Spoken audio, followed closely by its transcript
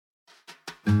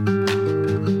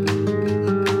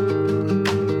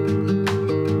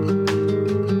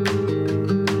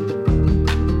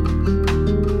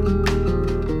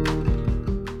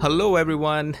Hello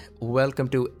everyone, welcome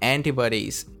to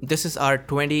Antibodies. This is our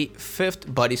 25th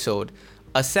Bodysode,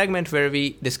 a segment where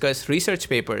we discuss research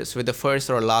papers with the first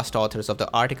or last authors of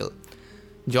the article.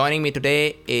 Joining me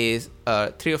today is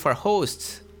three of our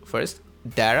hosts. First,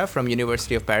 Dara from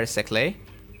University of Paris-Saclay.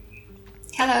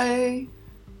 Hello.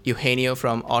 Eugenio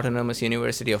from Autonomous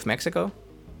University of Mexico.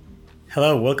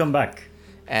 Hello, welcome back.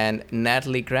 And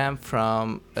Natalie Graham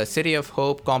from City of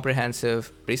Hope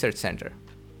Comprehensive Research Center.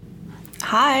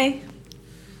 Hi.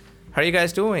 How are you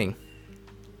guys doing?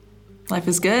 Life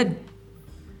is good.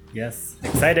 Yes,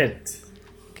 excited.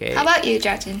 Okay. How about you,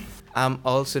 Jatin? I'm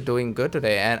also doing good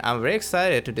today, and I'm very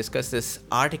excited to discuss this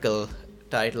article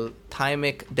titled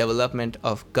Thymic Development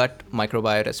of Gut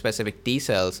Microbiota-Specific T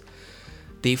Cells.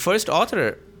 The first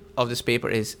author of this paper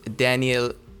is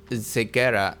Daniel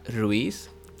Zeguera Ruiz,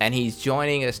 and he's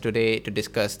joining us today to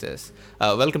discuss this.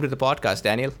 Welcome to the podcast,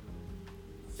 Daniel.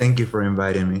 Thank you for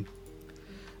inviting me.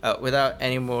 Without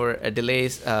any more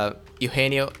delays,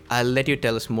 Eugenio, I'll let you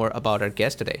tell us more about our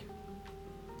guest today.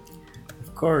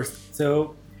 Of course.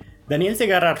 So, Daniel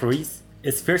Zeguera Ruiz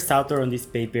is first author on this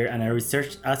paper and a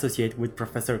research associate with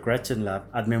Professor Gretchen Lab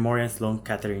at Memorial Sloan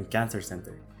Kettering Cancer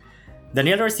Center.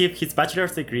 Daniel received his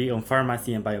bachelor's degree on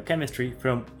pharmacy and biochemistry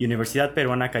from Universidad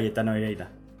Peruana Cayetano Heredia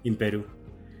in Peru.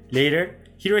 Later,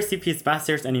 he received his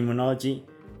master's in immunology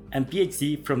and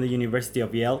PhD from the University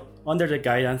of Yale under the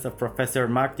guidance of Professor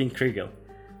Martin Kriegel,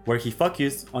 where he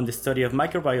focused on the study of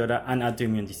microbiota and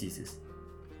autoimmune diseases.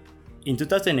 In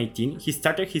 2018, he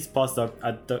started his postdoc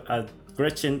at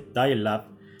Gretchen Dial Lab,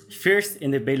 first in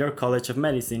the Baylor College of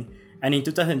Medicine, and in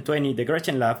 2020, the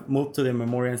Gretchen Lab moved to the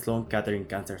Memorial Sloan Kettering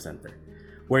Cancer Center,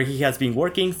 where he has been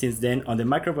working since then on the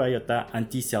microbiota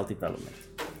and T-cell development.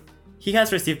 He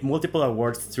has received multiple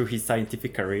awards through his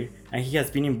scientific career, and he has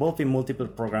been involved in multiple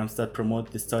programs that promote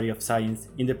the study of science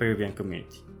in the Peruvian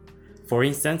community. For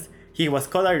instance, he was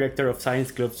co-director of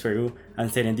Science Clubs Peru and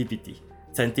Serendipity,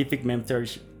 Scientific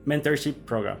Mentorship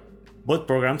Program. Both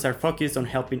programs are focused on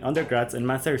helping undergrads and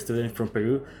master students from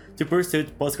Peru to pursue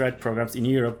postgrad programs in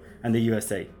Europe and the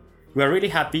USA. We are really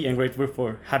happy and grateful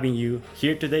for having you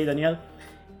here today, Daniel.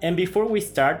 And before we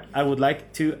start, I would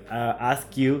like to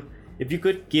ask you if you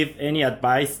could give any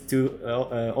advice to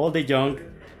all the young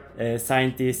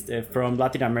scientists from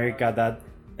Latin America that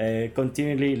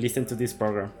continually listen to this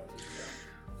program.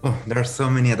 Oh, there are so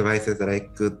many advices that I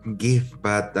could give,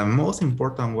 but the most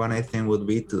important one I think would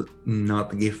be to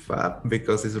not give up,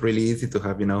 because it's really easy to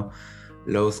have,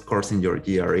 low scores in your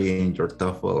GRE, in your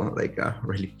TOEFL, like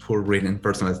really poor written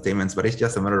personal statements, but it's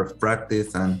just a matter of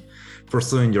practice and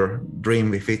pursuing your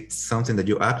dream. If it's something that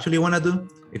you actually want to do,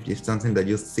 if it's something that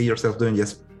you see yourself doing,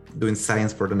 just doing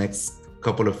science for the next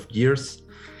couple of years,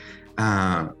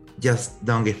 just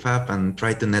don't give up and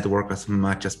try to network as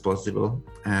much as possible,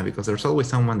 because there's always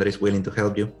someone that is willing to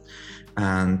help you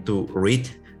and to read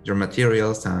your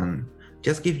materials and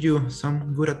just give you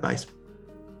some good advice.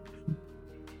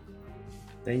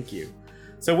 Thank you.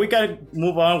 So we can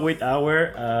move on with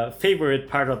our favorite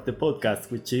part of the podcast,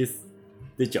 which is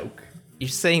the joke. You're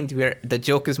saying the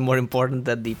joke is more important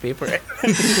than the paper?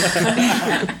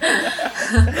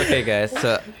 Okay, guys.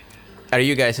 So, are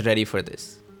you guys ready for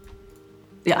this?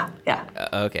 Yeah.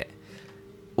 Okay.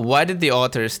 Why did the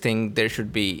authors think there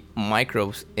should be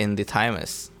microbes in the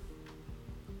thymus?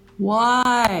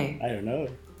 Why? I don't know.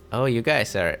 Oh, you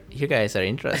guys are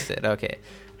interested. Okay.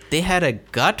 They had a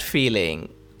gut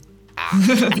feeling. That's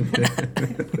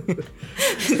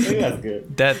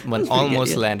good. That one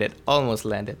almost good, yeah.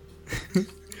 landed.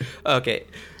 Okay.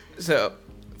 So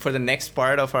for the next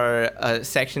part of our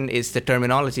section is the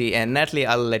terminology, and Natalie,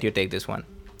 I'll let you take this one.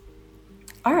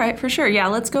 All right, for sure. Yeah,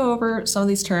 let's go over some of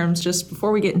these terms just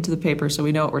before we get into the paper so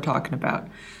we know what we're talking about.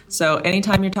 So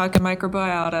anytime you're talking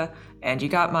microbiota and you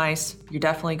got mice, you're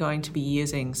definitely going to be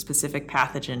using specific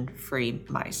pathogen-free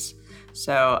mice.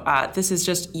 So this is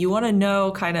just, you want to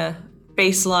know kind of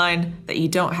baseline that you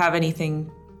don't have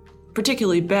anything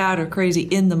particularly bad or crazy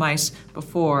in the mice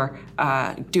before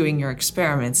doing your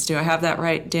experiments. Do I have that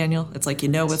right, Daniel? It's like you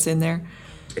know what's in there?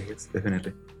 Yes,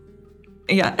 definitely.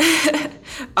 Yeah.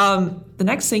 The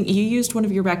next thing, you used one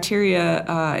of your bacteria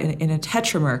in a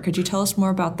tetramer. Could you tell us more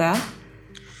about that?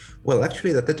 Well,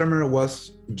 actually, the tetramer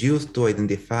was used to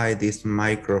identify these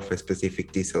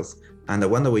microbe-specific T cells. And the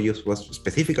one that we used was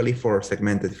specifically for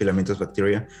segmented filamentous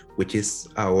bacteria, which is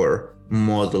our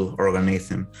model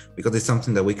organism, because it's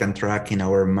something that we can track in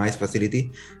our mice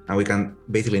facility, and we can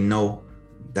basically know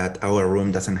that our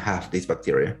room doesn't have this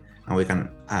bacteria, and we can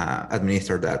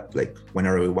administer that like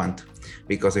whenever we want.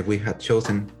 Because if we had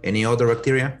chosen any other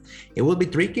bacteria, it would be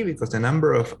tricky because the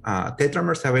number of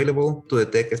tetramers available to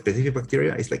detect a specific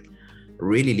bacteria is like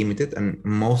really limited, and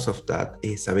most of that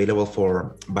is available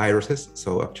for viruses.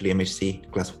 So actually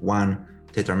MHC class 1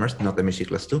 tetramers, not MHC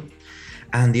class 2.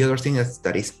 And the other thing is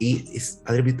that it's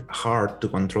a little bit hard to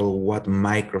control what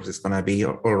microbes is going to be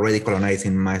already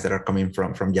colonizing mice that are coming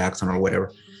from Jackson or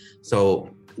whatever.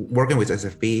 So working with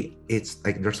SFP, it's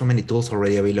like there's so many tools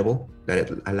already available that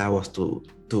it allow us to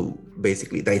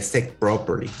basically dissect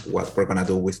properly what we're going to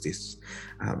do with this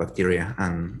bacteria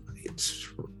and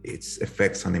its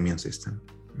effects on the immune system.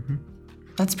 Mm-hmm.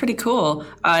 That's pretty cool.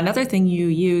 Another thing you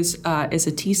use is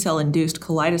a T-cell induced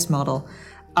colitis model.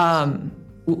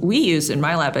 We use in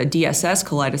my lab a DSS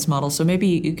colitis model, so maybe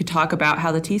you could talk about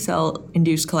how the T-cell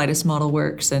induced colitis model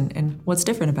works and what's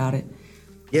different about it.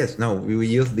 Yes, no, we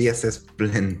use DSS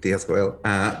plenty as well.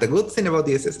 The good thing about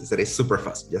DSS is that it's super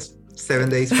fast, just 7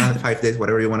 days, 5 days,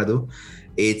 whatever you want to do.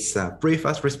 It's a pretty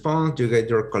fast response. You get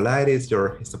your colitis,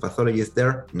 your histopathology is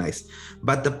there, nice.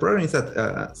 But the problem is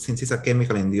that since it's a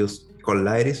chemical induced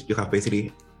colitis, you have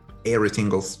basically every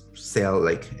single cell,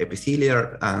 like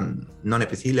epithelial and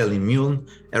non-epithelial, immune,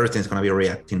 everything's going to be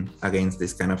reacting against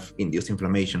this kind of induced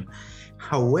inflammation.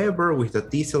 However, with the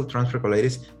T-cell transfer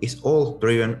colitis, it's all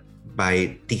driven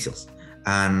by T-cells.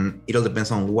 And it all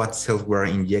depends on what cells we're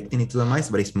injecting into the mice,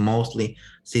 but it's mostly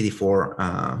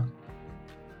CD4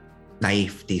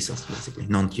 naive T-cells, basically,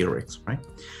 non-Tregs, right?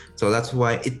 So that's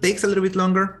why it takes a little bit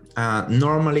longer.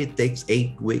 Normally it takes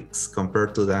 8 weeks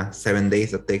compared to the 7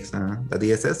 days that takes the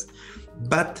DSS,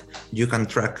 but you can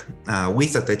track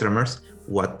with the tetramers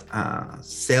what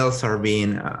cells are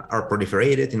being are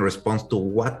proliferated in response to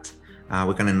what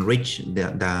we can enrich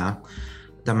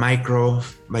the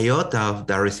microbiota of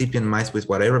the recipient mice with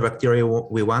whatever bacteria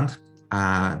we want,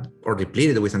 or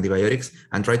depleted with antibiotics,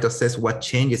 and try to assess what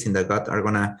changes in the gut are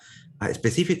going to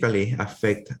specifically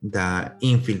affect the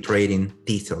infiltrating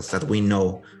T cells that we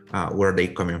know where they're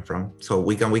coming from. So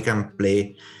we can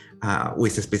play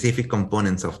with the specific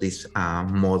components of this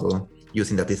model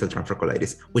using the T cell transfer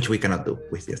colitis, which we cannot do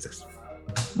with DSS.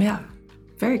 Yeah,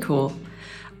 very cool.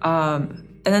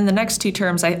 And then the next two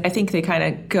terms, I think they kind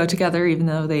of go together, even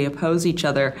though they oppose each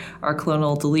other, are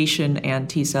clonal deletion and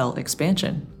T-cell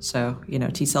expansion. So,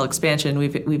 T-cell expansion,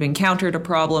 we've encountered a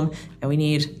problem and we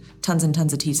need tons and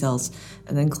tons of T-cells.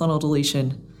 And then clonal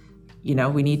deletion,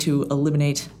 we need to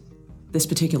eliminate this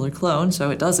particular clone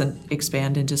so it doesn't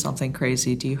expand into something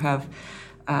crazy. Do you have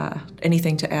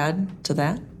anything to add to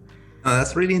that?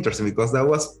 That's really interesting, because that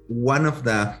was one of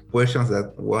the questions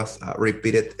that was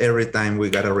repeated every time we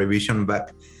got a revision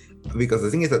back. Because the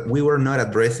thing is that we were not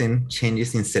addressing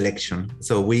changes in selection.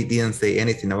 So we didn't say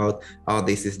anything about,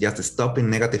 this is just stopping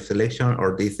negative selection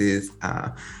or this is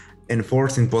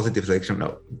enforcing positive selection.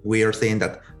 No, we are saying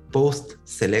that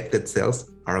post-selected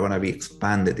cells are going to be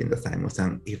expanded in the thymus.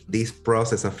 And if this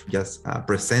process of just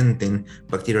presenting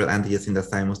bacterial antigens in the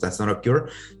thymus does not occur,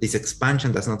 this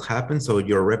expansion does not happen. So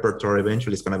your repertoire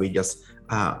eventually is going to be just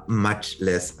much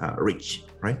less rich,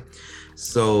 right?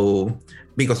 So,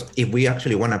 because if we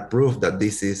actually want to prove that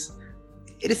it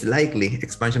is likely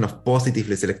expansion of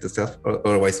positively selected cells,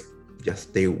 otherwise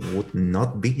just they would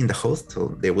not be in the host.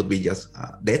 So they would be just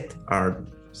dead or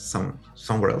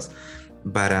somewhere else.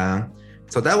 But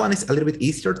so that one is a little bit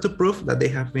easier to prove that they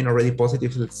have been already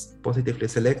positively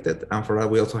selected. And for that,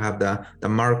 we also have the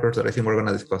markers that I think we're going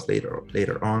to discuss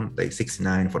later on, like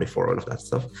 69, 44, all of that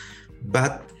stuff.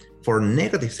 But for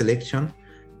negative selection,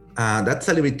 that's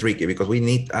a little bit tricky, because we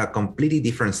need a completely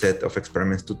different set of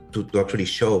experiments to actually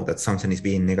show that something is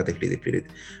being negatively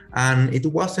depleted. And it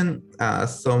wasn't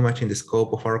so much in the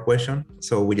scope of our question.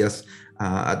 So we just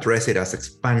address it as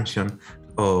expansion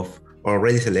of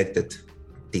already selected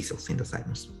T cells in the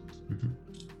thymus.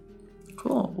 Mm-hmm.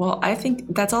 Cool. Well, I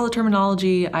think that's all the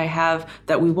terminology I have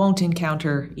that we won't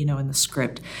encounter, in the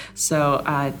script. So,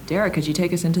 Dara, could you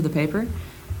take us into the paper?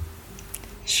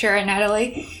 Sure,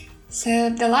 Natalie. So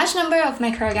the large number of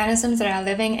microorganisms that are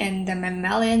living in the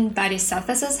mammalian body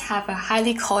surfaces have a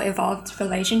highly co-evolved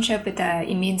relationship with the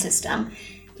immune system.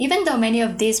 Even though many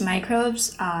of these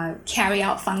microbes carry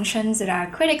out functions that are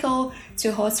critical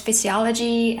to host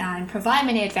physiology and provide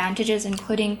many advantages,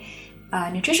 including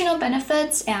nutritional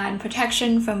benefits and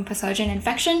protection from pathogen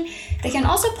infection, they can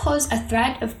also pose a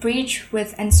threat of breach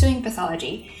with ensuing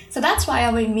pathology. So that's why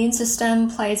our immune system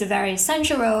plays a very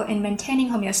essential role in maintaining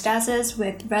homeostasis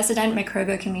with resident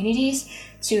microbial communities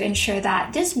to ensure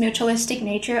that this mutualistic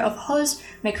nature of host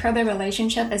microbial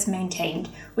relationship is maintained,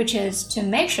 which is to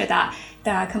make sure that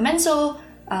the commensal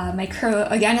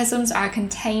microorganisms are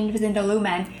contained within the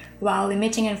lumen while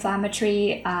limiting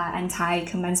inflammatory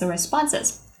anti-commensal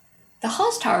responses. The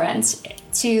host tolerance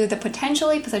to the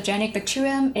potentially pathogenic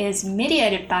bacterium is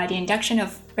mediated by the induction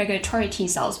of regulatory T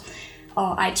cells.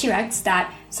 or iTregs,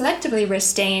 that selectively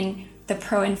restrain the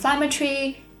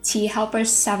pro-inflammatory T helper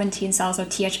 17 cells, or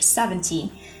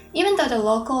Th17. Even though the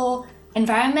local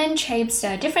environment shapes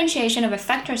the differentiation of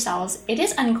effector cells, it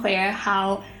is unclear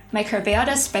how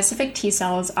microbiota-specific T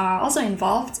cells are also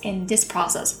involved in this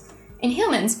process. In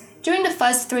humans, during the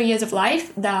first 3 years of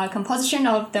life, the composition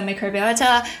of the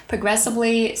microbiota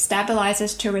progressively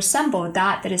stabilizes to resemble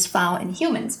that is found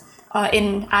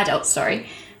in adults.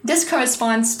 This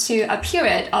corresponds to a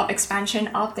period of expansion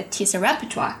of the T cell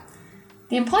repertoire.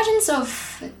 The importance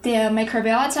of the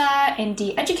microbiota in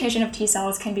the education of T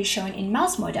cells can be shown in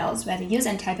mouse models where the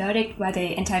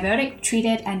antibiotic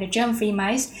treated and the germ-free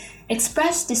mice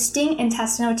express distinct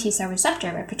intestinal T cell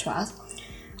receptor repertoires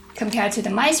compared to the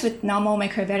mice with normal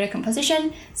microbiota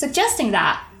composition, suggesting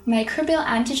that microbial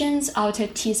antigens alter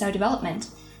T cell development.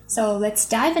 So let's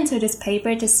dive into this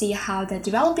paper to see how the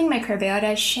developing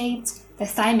microbiota shaped the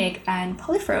thymic and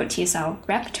polyphero T cell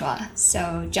repertoire.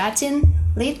 So Jatin,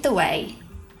 lead the way.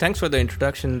 Thanks for the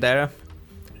introduction, Dara.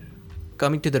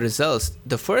 Coming to the results,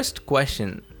 the first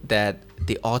question that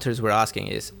the authors were asking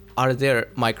is, are there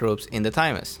microbes in the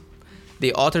thymus?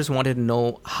 The authors wanted to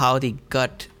know how the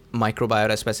gut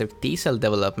microbiota-specific T cell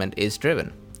development is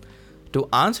driven. To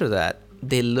answer that,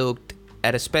 they looked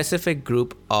at a specific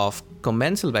group of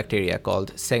commensal bacteria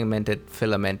called segmented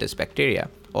filamentous bacteria,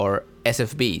 or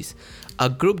SFBs, a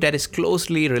group that is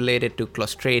closely related to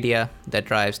Clostridia that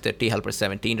drives the T helper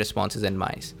 17 responses in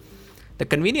mice. The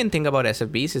convenient thing about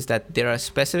SFBs is that there are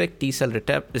specific T cell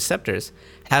receptors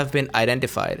have been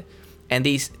identified, and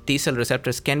these T cell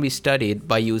receptors can be studied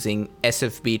by using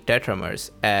SFB tetramers,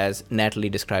 as Natalie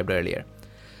described earlier.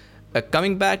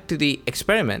 Coming back to the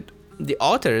experiment, the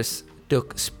authors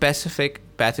took specific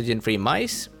pathogen-free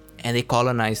mice and they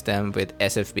colonized them with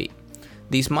SFB.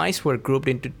 These mice were grouped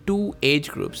into 2 age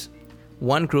groups.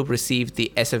 One group received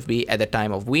the SFB at the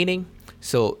time of weaning,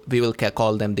 so we will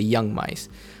call them the young mice.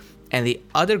 And the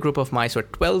other group of mice were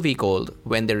 12-week-old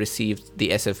when they received the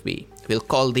SFB. We'll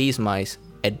call these mice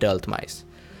adult mice.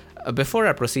 Before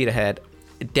I proceed ahead,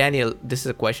 Daniel, this is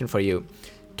a question for you.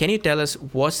 Can you tell us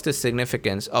what's the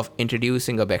significance of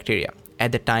introducing a bacteria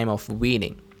at the time of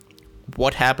weaning?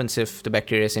 What happens if the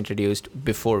bacteria is introduced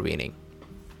before weaning?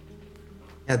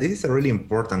 Yeah, this is a really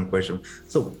important question.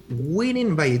 So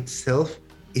weaning by itself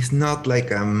is not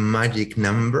like a magic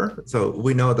number. So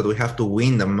we know that we have to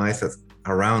wean the mice at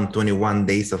around 21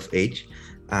 days of age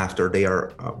after they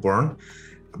are born.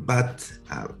 But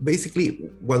basically,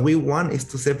 what we want is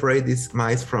to separate these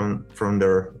mice from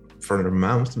their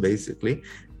moms, basically,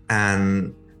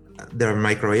 and their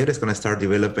microbiota is going to start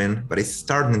developing, but it's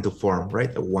starting to form,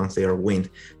 right, once they are weaned.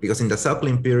 Because in the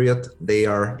suckling period, they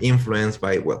are influenced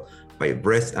by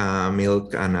breast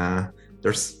milk, and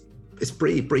it's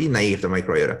pretty naive, the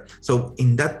microbiota. So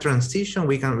in that transition,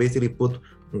 we can basically put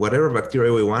whatever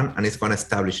bacteria we want, and it's going to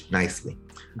establish nicely.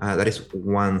 That is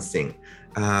one thing.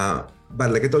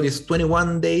 But like I told you, it's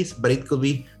 21 days, but it could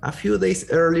be a few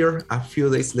days earlier, a few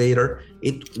days later.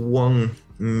 It won't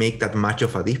make that much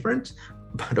of a difference.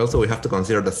 But also we have to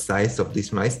consider the size of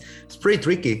these mice. It's pretty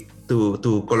tricky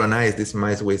to colonize these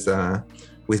mice with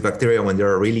bacteria when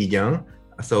they're really young.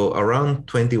 So around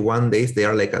 21 days, they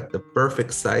are like at the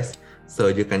perfect size. So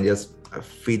you can just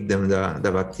feed them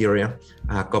the bacteria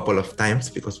a couple of times,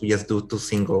 because we just do 2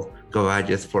 single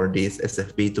gavages for this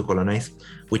SFB to colonize,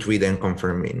 which we then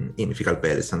confirm in fecal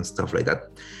pellets and stuff like that.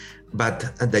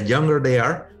 But the younger they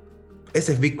are,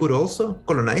 SFB could also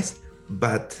colonize,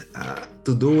 but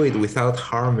to do it without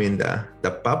harming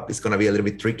the pup is going to be a little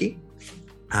bit tricky.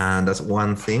 And that's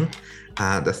one thing.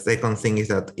 The second thing is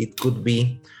that it could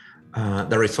be,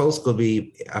 the results could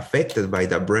be affected by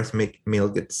the breast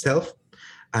milk itself.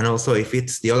 And also if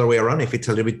it's the other way around, if it's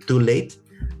a little bit too late,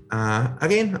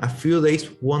 again, a few days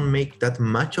won't make that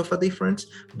much of a difference.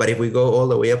 But if we go all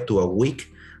the way up to a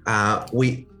week, I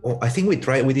think we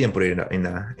didn't put it in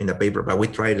the paper, but we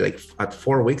tried like at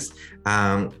 4 weeks,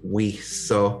 we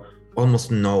saw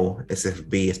almost no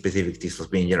SFB specific T cells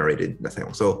being generated in the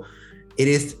cycle. So it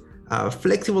is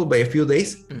flexible by a few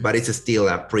days, but it's still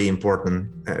a pretty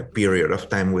important period of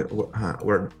time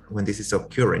when this is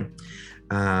occurring.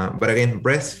 But again,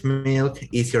 breast milk,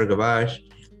 easier gavage,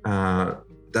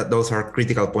 those are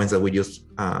critical points that we just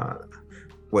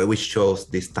which shows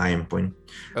this time point.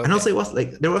 Okay. And also it was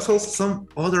like there was also some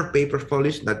other papers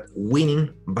published that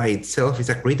weaning by itself is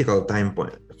a critical time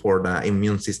point for the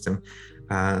immune system.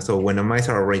 So when the mice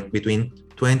are right between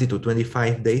 20 to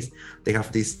 25 days, they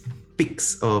have these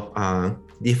peaks of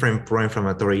different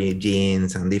pro-inflammatory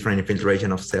genes and different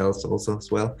infiltration of cells also as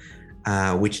well,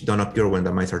 which don't occur when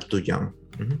the mice are too young.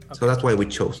 Mm-hmm. Okay. So that's why we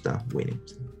chose the weaning.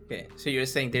 Okay, so you're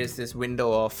saying there's this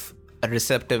window of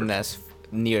receptiveness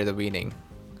near the weaning.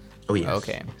 Oh, yes.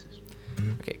 Okay.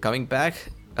 Okay, coming back.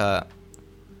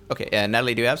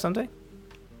 Natalie, do you have something?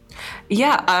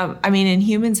 Yeah, I mean, in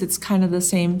humans, it's kind of the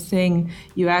same thing.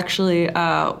 You actually,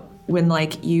 when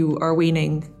like you are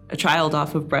weaning a child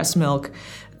off of breast milk,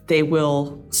 they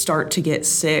will start to get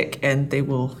sick and they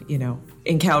will,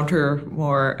 encounter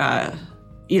more,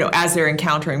 as they're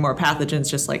encountering more pathogens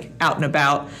just like out and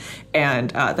about. And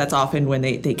that's often when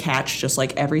they catch just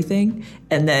like everything.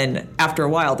 And then after a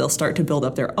while, they'll start to build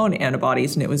up their own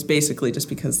antibodies. And it was basically just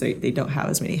because they don't have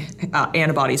as many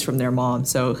antibodies from their mom.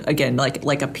 So again,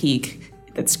 like a peak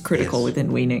that's critical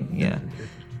within weaning. Yeah.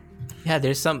 Yeah,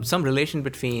 there's some relation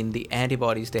between the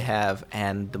antibodies they have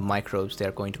and the microbes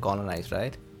they're going to colonize,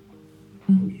 right?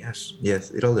 Yes.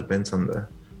 It all depends on the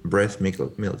breast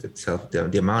milk itself.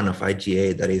 The amount of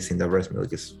IgA that is in the breast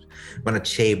milk is going to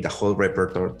shape the whole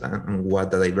repertoire and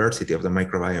what the diversity of the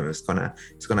microbiome is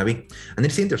gonna be. And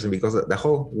it's interesting because the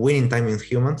whole weaning time in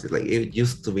humans is like, it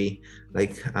used to be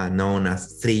like known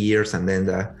as 3 years, and then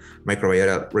the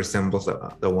microbiota resembles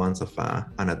the ones of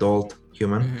an adult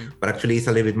human. But actually it's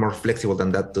a little bit more flexible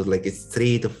than that, to like it's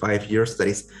 3 to 5 years. That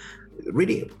is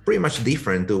really pretty much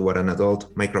different to what an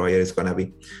adult microbiota is gonna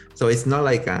be. So it's not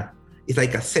like it's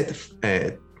like a set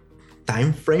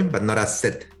time frame, but not a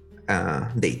set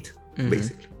date,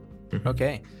 basically.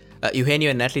 Okay. Eugenio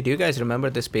and Natalie, do you guys remember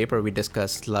this paper we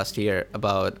discussed last year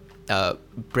about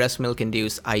breast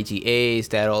milk-induced IgAs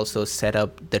that also set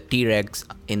up the Tregs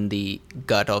in the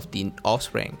gut of the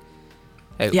offspring?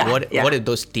 What if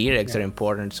those Tregs are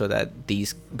important so that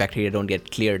these bacteria don't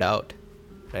get cleared out,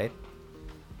 right?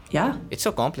 Yeah. It's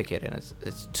so complicated.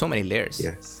 It's so many layers.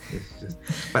 Yes.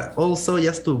 But also,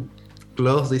 just to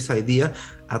close this idea,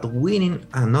 at weaning,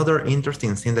 another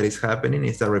interesting thing that is happening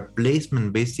is the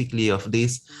replacement basically of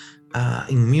these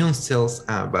immune cells,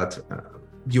 that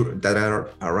are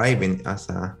arriving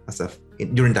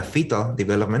during the fetal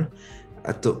development,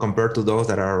 compared to those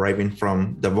that are arriving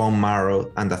from the bone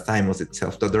marrow and the thymus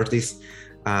itself. So there's this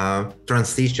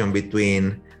transition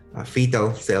between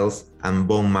fetal cells and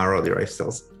bone marrow derived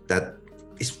cells that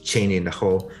is changing the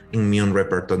whole immune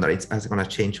repertoire. That it's going to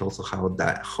change also how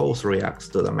the host reacts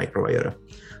to the microbiota.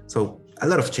 So a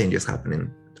lot of changes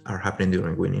are happening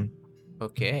during weaning.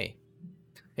 Okay.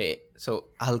 Hey, so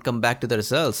I'll come back to the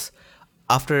results.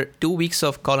 After 2 weeks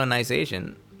of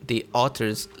colonization, the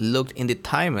authors looked in the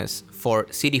thymus for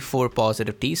CD4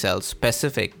 positive T cells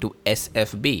specific to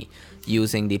SFB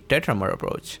using the tetramer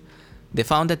approach. They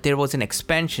found that there was an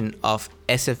expansion of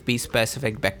SFB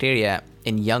specific bacteria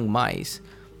in young mice,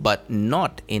 but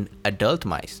not in adult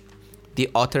mice. The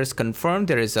authors confirmed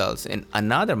the results in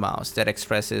another mouse that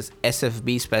expresses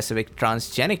SFB specific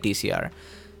transgenic TCR,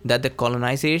 that the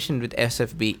colonization with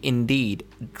SFB indeed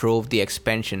drove the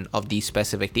expansion of these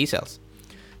specific T cells.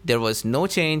 There was no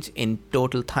change in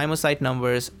total thymocyte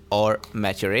numbers or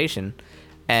maturation,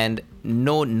 and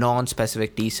no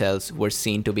non-specific T cells were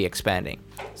seen to be expanding,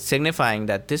 signifying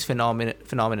that this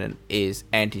phenomenon is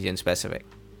antigen specific.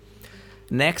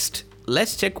 Next,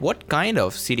 let's check what kind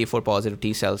of CD4 positive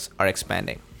T cells are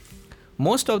expanding.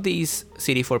 Most of these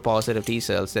CD4 positive T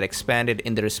cells that expanded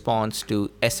in the response to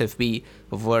SFB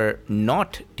were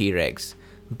not Tregs.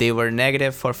 They were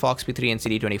negative for FOXP3 and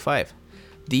CD25.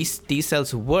 These T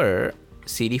cells were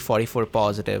CD44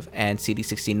 positive and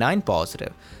CD69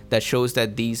 positive. That shows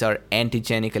that these are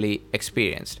antigenically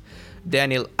experienced.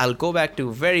 Daniel, I'll go back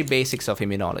to very basics of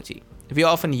immunology. We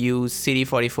often use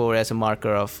CD44 as a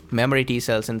marker of memory T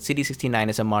cells and CD69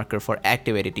 as a marker for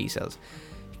activated T cells.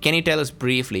 Can you tell us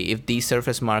briefly if these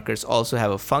surface markers also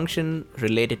have a function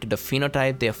related to the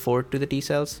phenotype they afford to the T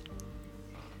cells?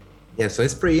 Yeah, so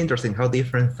it's pretty interesting how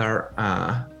different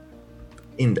are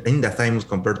in the thymus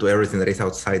compared to everything that is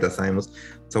outside the thymus.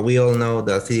 So we all know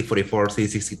the CD44,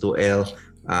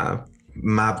 CD62L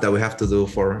map that we have to do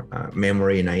for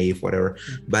memory, naive, whatever.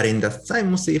 But in the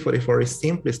thymus, CD44 is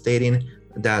simply stating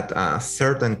that a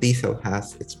certain T cell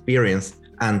has experienced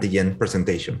antigen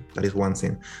presentation. That is one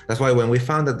thing. That's why when we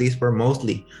found that these were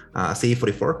mostly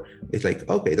CD44, it's like,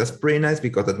 okay, that's pretty nice,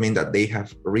 because that means that they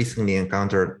have recently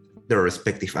encountered their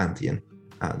respective antigen.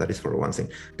 That is for one thing.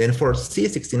 Then for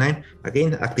CD69,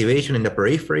 again, activation in the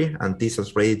periphery and T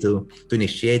cells ready to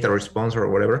initiate a response or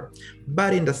whatever.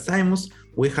 But in the thymus,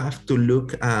 we have to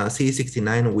look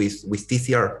CD69 with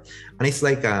TCR. And it's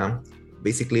like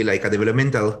basically like a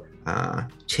developmental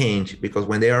change, because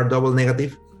when they are double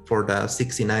negative for the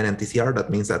 69 and TCR,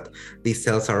 that means that these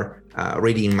cells are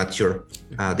really immature.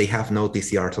 They have no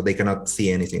TCR, so they cannot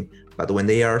see anything. But when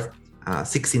they are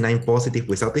 69 positive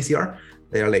without TCR,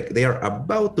 they are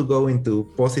about to go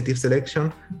into positive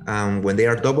selection. When they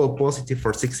are double positive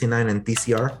for 69 and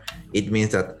TCR, it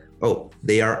means that,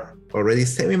 they are already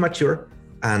semi-mature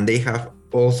and they have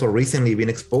also recently been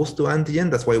exposed to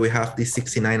antigen. That's why we have this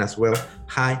 69 as well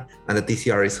high and the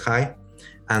TCR is high.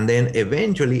 And then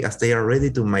eventually, as they are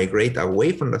ready to migrate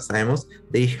away from the thymus,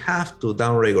 they have to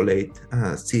downregulate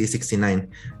CD69,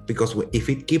 because if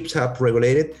it keeps up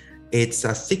regulated, it's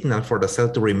a signal for the cell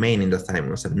to remain in the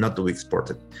thymus and not to be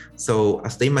exported. So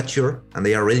as they mature and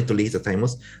they are ready to leave the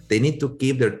thymus, they need to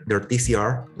keep their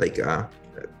TCR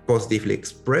positively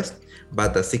expressed,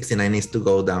 but the 69 needs to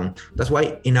go down. That's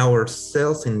why in our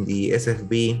cells, in the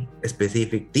SFB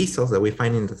specific T cells that we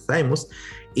find in the thymus,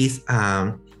 is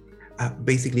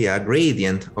basically a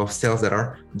gradient of cells that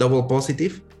are double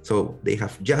positive, so they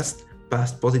have just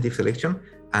passed positive selection,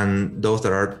 and those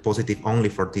that are positive only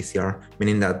for TCR,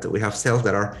 meaning that we have cells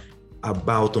that are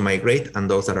about to migrate and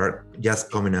those that are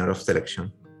just coming out of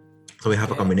selection. So we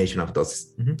have a combination of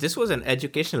those. Mm-hmm. This was an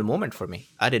educational moment for me.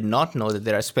 I did not know that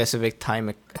there are specific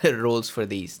time roles for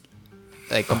these,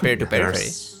 like compared to periphery.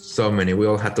 So many. We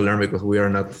all had to learn because we are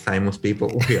not thymus people.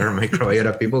 We are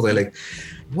microbiota people. They're like,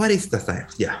 what is the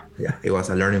thymus? Yeah. It was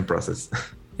a learning process.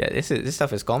 Yeah, this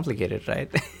stuff is complicated, right?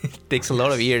 It takes a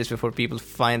lot of years before people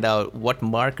find out what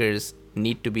markers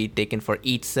need to be taken for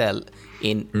each cell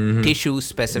in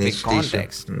tissue-specific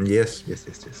context. Yes,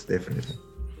 definitely.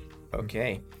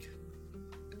 Okay.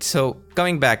 So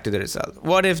coming back to the result,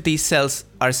 what if these cells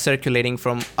are circulating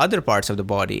from other parts of the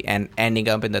body and ending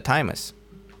up in the thymus?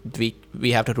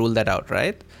 We have to rule that out,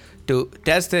 right? To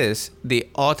test this, the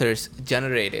authors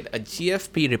generated a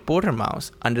GFP reporter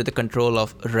mouse under the control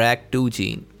of RAG2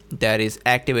 gene that is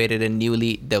activated in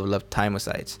newly developed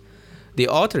thymocytes. The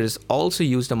authors also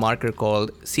used a marker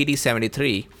called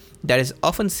CD73 that is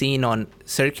often seen on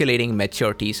circulating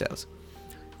mature T cells.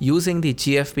 Using the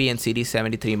GFP and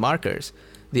CD73 markers,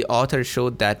 the authors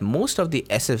showed that most of the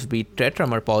SFB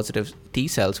tetramer positive T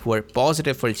cells were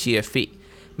positive for GFP,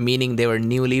 meaning they were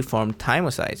newly formed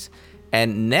thymocytes,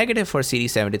 and negative for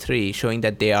CD73, showing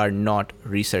that they are not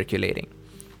recirculating.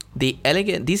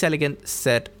 These elegant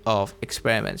set of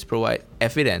experiments provide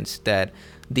evidence that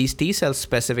these T cells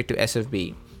specific to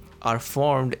SFB are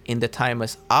formed in the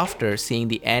thymus after seeing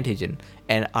the antigen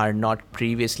and are not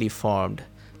previously formed,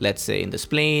 let's say, in the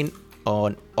spleen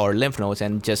or lymph nodes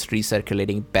and just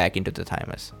recirculating back into the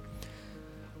thymus.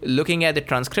 Looking at the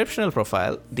transcriptional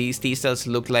profile, these T cells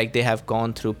look like they have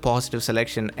gone through positive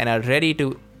selection and are ready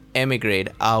to emigrate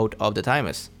out of the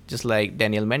thymus, just like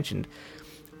Daniel mentioned.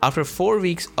 After 4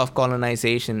 weeks of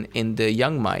colonization in the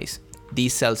young mice,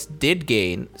 these cells did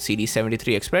gain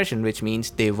CD73 expression, which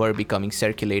means they were becoming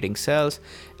circulating cells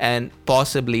and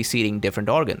possibly seeding different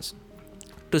organs.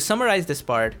 To summarize this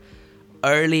part,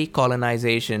 early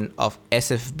colonization of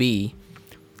SFB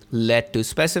led to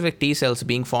specific T cells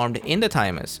being formed in the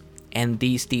thymus, and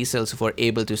these T cells were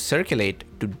able to circulate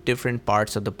to different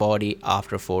parts of the body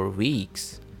after 4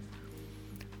 weeks.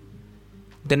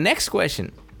 The next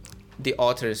question the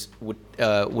authors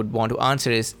would want to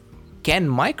answer is, can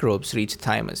microbes reach the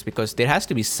thymus? Because there has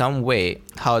to be some way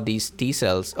how these T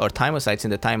cells or thymocytes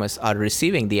in the thymus are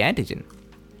receiving the antigen.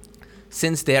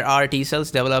 Since there are T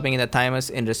cells developing in the thymus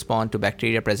in response to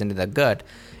bacteria present in the gut,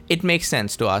 it makes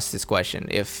sense to ask this question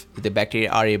if the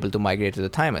bacteria are able to migrate to the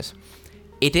thymus.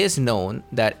 It is known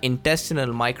that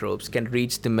intestinal microbes can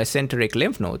reach the mesenteric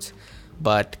lymph nodes,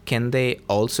 but can they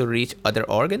also reach other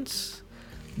organs?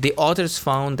 The authors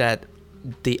found that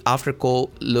after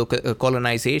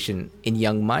colonization in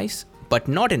young mice, but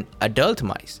not in adult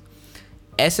mice,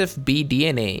 SFB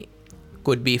DNA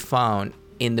could be found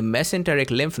in the mesenteric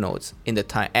lymph nodes in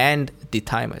and the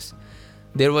thymus.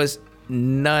 There was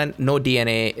no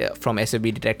DNA from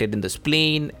SFB detected in the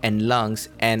spleen and lungs,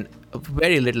 and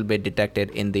very little bit detected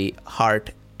in the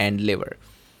heart and liver.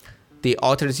 The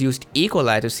authors used E.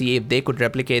 coli to see if they could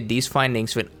replicate these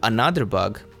findings with another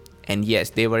bug, and yes,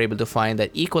 they were able to find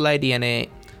that E. coli DNA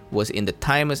was in the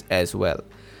thymus as well.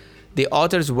 The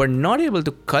authors were not able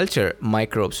to culture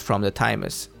microbes from the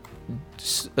thymus,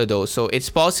 though, so it's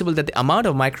possible that the amount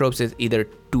of microbes is either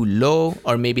too low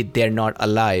or maybe they're not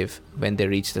alive when they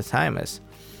reach the thymus.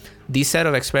 These set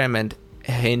of experiments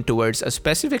hint towards a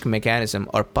specific mechanism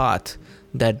or path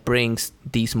that brings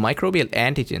these microbial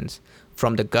antigens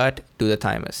from the gut to the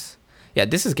thymus. Yeah,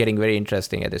 this is getting very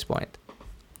interesting at this point.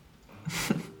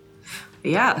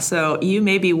 Yeah, so you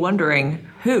may be wondering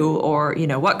who or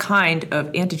what kind of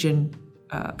antigen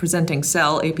presenting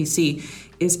cell, APC,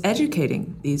 is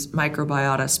educating these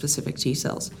microbiota-specific T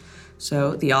cells.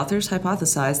 So the authors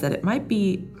hypothesized that it might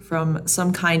be from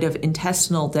some kind of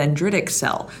intestinal dendritic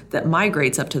cell that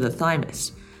migrates up to the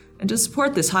thymus. And to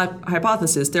support this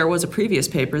hypothesis, there was a previous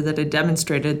paper that had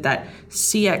demonstrated that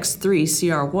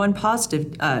CX3-CR1 positive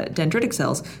dendritic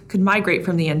cells could migrate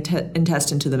from the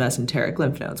intestine to the mesenteric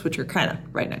lymph nodes, which are kind of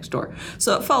right next door.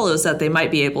 So it follows that they might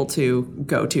be able to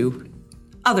go to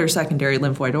other secondary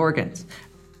lymphoid organs,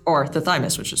 or the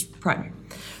thymus, which is primary.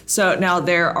 So now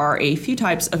there are a few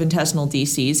types of intestinal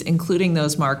DCs, including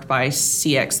those marked by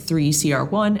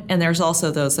CX3-CR1, and there's also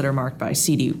those that are marked by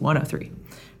CD103.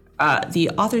 The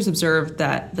authors observed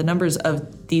that the numbers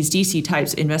of these DC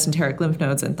types in mesenteric lymph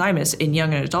nodes and thymus in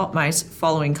young and adult mice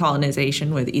following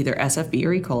colonization with either SFB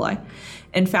or E. coli,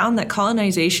 and found that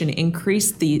colonization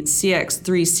increased the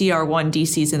CX3-CR1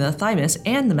 DCs in the thymus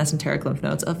and the mesenteric lymph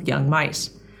nodes of young mice.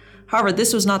 However,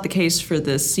 this was not the case for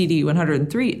the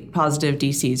CD103 positive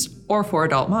DCs or for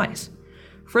adult mice.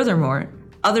 Furthermore,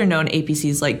 other known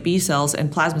APCs like B cells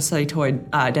and plasmacytoid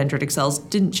dendritic cells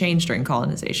didn't change during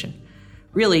colonization.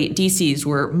 Really, DCs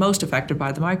were most affected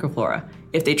by the microflora.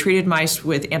 If they treated mice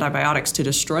with antibiotics to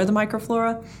destroy the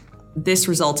microflora, this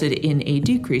resulted in a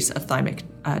decrease of thymic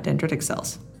dendritic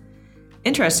cells.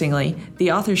 Interestingly,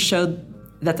 the authors showed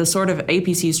that the sort of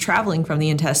APCs traveling from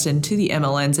the intestine to the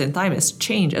MLNs and thymus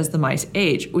change as the mice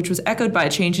age, which was echoed by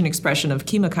a change in expression of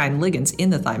chemokine ligands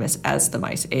in the thymus as the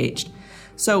mice aged.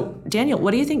 So, Daniel, what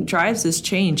do you think drives this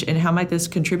change, and how might this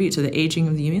contribute to the aging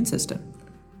of the immune system?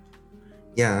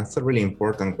 Yeah, that's a really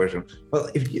important question. Well,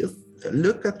 if you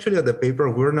look actually at the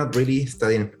paper, we're not really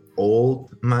studying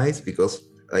old mice because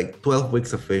like 12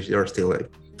 weeks of age, they're still like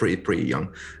pretty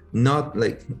young. Not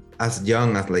like as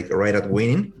young as like right at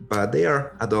weaning, but they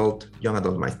are young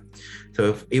adult mice.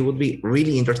 So it would be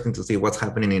really interesting to see what's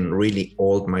happening in really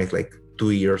old mice, like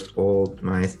 2 years old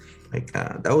mice. Like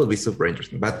that would be super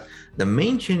interesting. But the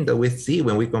main change that we see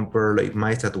when we compare like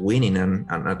mice at weaning and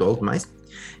adult mice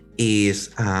is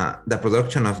the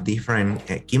production of different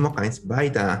chemokines by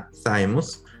the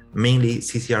thymus, mainly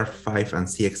CCR5 and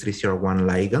CX3-CR1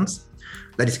 ligands.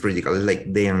 That is critical,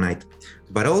 like day and night.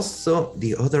 But also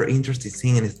the other interesting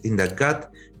thing is in the gut,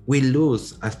 we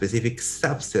lose a specific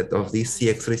subset of these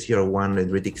CX3-CR1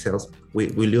 dendritic cells. We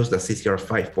lose the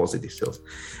CCR5 positive cells.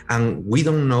 And we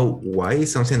don't know why.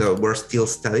 It's something that we're still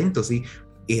studying to see,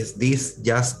 is this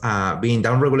just being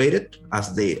downregulated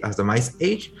as the mice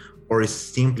age, or is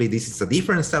simply this is a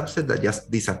different subset that just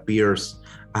disappears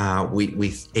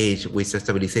with age, with the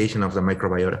stabilization of the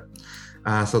microbiota.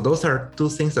 So those are two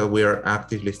things that we are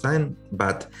actively studying,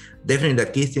 but definitely the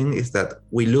key thing is that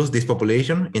we lose this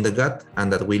population in the gut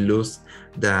and that we lose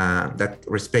that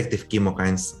respective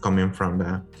chemokines coming from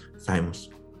the thymus.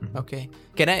 Okay.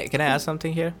 Can I ask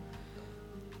something here?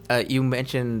 You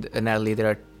mentioned, Natalie,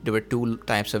 there were two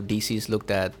types of DCs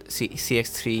looked at,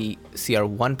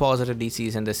 CX3-CR1 positive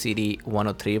DCs and the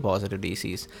CD103 positive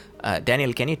DCs.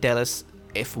 Daniel, can you tell us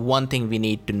if one thing we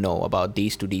need to know about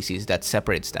these two DCs that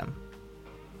separates them?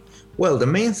 Well, the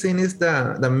main thing is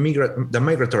the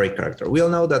migratory character. We all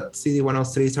know that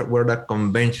CD103s were the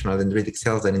conventional dendritic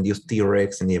cells that induce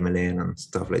Tregs in the MLN and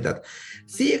stuff like that.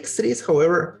 CX3s,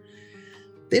 however,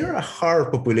 they're a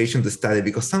hard population to study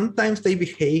because sometimes they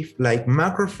behave like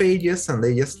macrophages and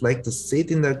they just like to sit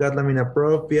in the gut lamina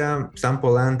propria,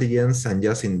 sample antigens, and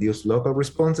just induce local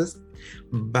responses.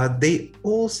 But they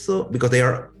also, because they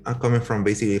are coming from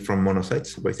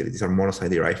monocytes, basically these are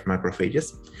monocyte-derived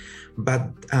macrophages.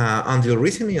 But until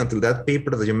recently, until that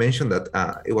paper that you mentioned, that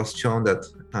it was shown that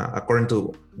according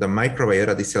to the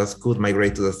microbiota, these cells could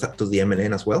migrate to the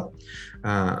MLN as well.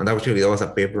 And actually, there was a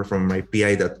paper from my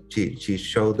PI that she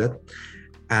showed that.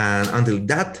 And until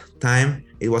that time,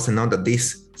 it wasn't known that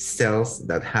these cells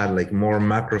that had like more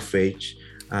macrophage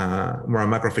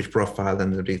profile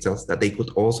than the dendritic cells, that they could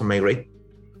also migrate.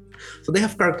 So they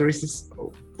have characteristics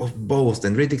of both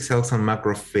dendritic cells and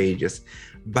macrophages.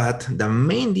 But the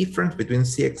main difference between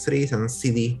CX3s and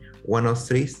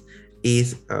CD103s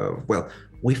is,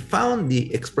 we found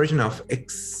the expression of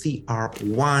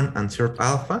XCR1 and SIRP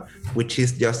alpha, which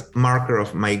is just marker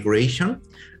of migration.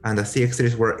 And the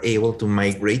CX3s were able to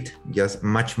migrate just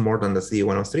much more than the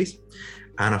CD103s.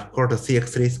 And of course, the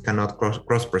CX3s cannot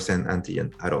cross-present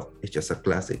antigen at all. It's just a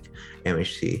classic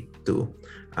MHC2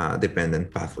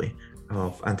 dependent pathway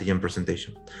of antigen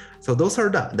presentation. So those are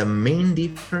the main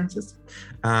differences.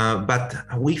 But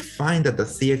we find that the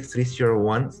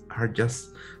CX3-CR1s are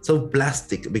just so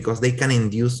plastic because they can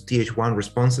induce Th1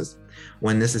 responses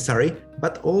when necessary,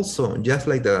 but also just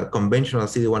like the conventional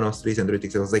CD103s and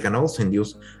dendritic cells, they can also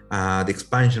induce the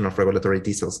expansion of regulatory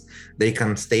T cells. They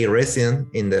can stay resident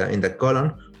in the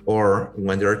colon or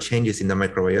when there are changes in the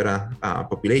microbiota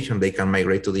population, they can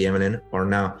migrate to the MLN or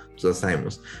now to the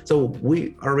thymus. So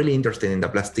we are really interested in the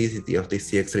plasticity of these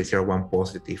CX3CR1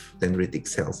 positive dendritic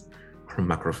cells or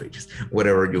macrophages,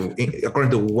 whatever you,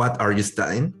 according to what are you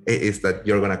studying, is that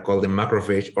you're going to call them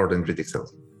macrophage or dendritic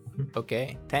cells.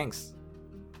 Okay, thanks.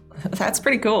 That's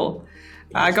pretty cool.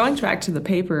 Going back to the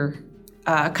paper,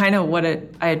 kind of what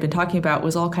I had been talking about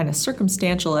was all kind of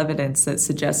circumstantial evidence that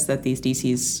suggests that these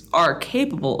DCs are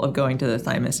capable of going to the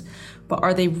thymus, but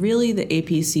are they really the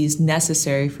APCs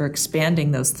necessary for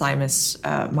expanding those thymus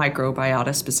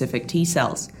microbiota-specific T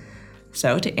cells?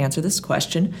 So to answer this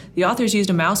question, the authors used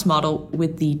a mouse model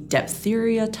with the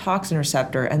diphtheria toxin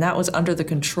receptor, and that was under the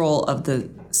control of the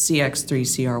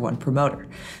CX3CR1 promoter.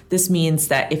 This means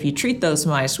that if you treat those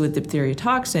mice with diphtheria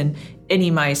toxin,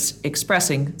 any mice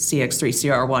expressing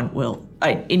CX3CR1 will,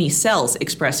 any cells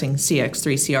expressing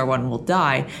CX3CR1 will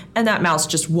die, and that mouse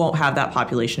just won't have that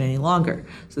population any longer.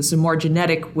 So this is a more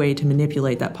genetic way to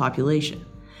manipulate that population.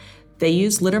 They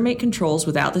used littermate controls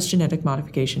without this genetic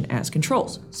modification as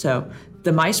controls. So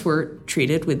the mice were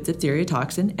treated with diphtheria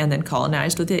toxin and then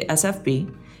colonized with the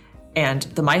SFB. And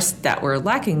the mice that were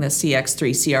lacking the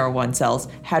CX3CR1 cells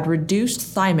had reduced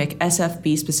thymic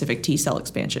SFB-specific T cell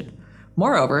expansion.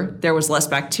 Moreover, there was less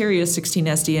bacteria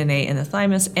 16S DNA in the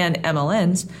thymus and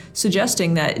MLNs,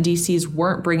 suggesting that DCs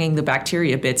weren't bringing the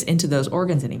bacteria bits into those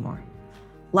organs anymore.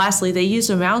 Lastly, they used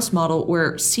a mouse model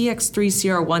where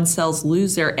CX3CR1 cells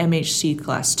lose their MHC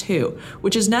class II,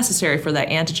 which is necessary for that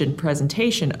antigen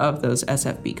presentation of those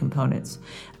SFB components.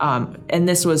 And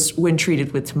this was when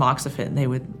treated with tamoxifen,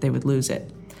 they would lose it.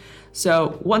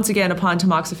 So once again, upon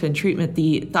tamoxifen treatment,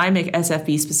 the thymic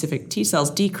SFB-specific T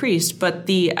cells decreased, but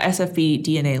the SFB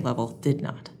DNA level did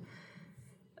not.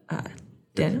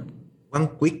 Daniel? One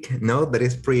quick note that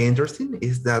is pretty interesting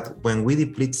is that when we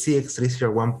deplete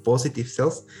CX3CR1 positive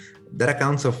cells, that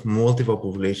accounts of multiple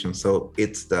populations. So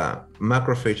it's the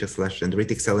macrophage /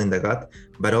 dendritic cell in the gut,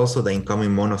 but also the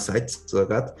incoming monocytes to the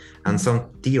gut, and some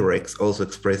Tregs also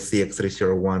express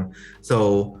CX3CR1.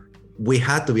 So we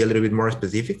had to be a little bit more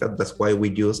specific. That's why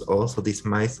we use also these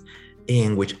mice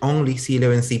in which only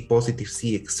C11C positive,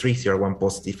 CX3CR1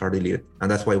 positive are deleted.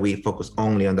 And that's why we focus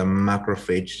only on the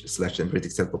macrophage /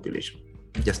 dendritic cell population,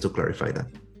 just to clarify that.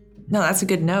 No, that's a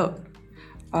good note.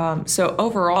 So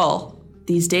overall,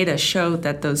 these data show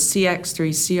that those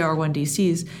CX3CR1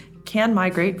 DCs can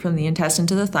migrate from the intestine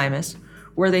to the thymus,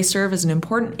 where they serve as an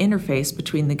important interface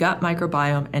between the gut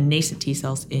microbiome and nascent T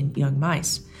cells in young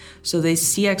mice. So these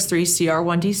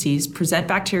CX3CR1 DCs present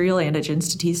bacterial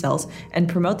antigens to T cells and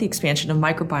promote the expansion of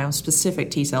microbiome-specific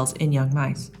T cells in young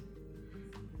mice.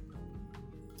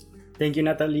 Thank you,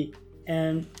 Natalie.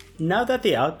 And now that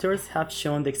the authors have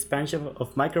shown the expansion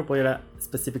of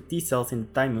microbiota-specific T cells in the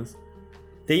thymus,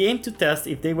 they aim to test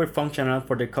if they were functional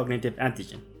for the cognitive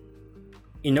antigen.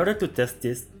 In order to test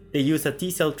this, they use a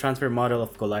T cell transfer model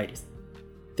of colitis.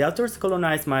 The authors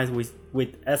colonized mice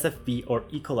with SFB or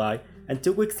E. coli, and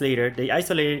 2 weeks later, they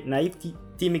isolated naive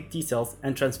thymic T cells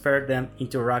and transferred them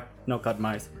into rat knockout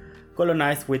mice,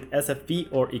 colonized with SFB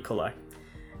or E. coli.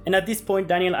 And at this point,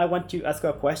 Daniel, I want to ask you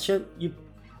a question.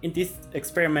 In this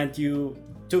experiment, you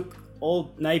took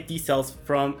all naive T cells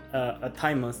from a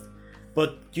thymus,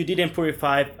 but you didn't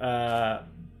purify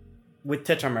with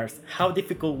tetramers. How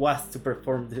difficult was to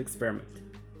perform this experiment?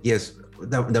 Yes,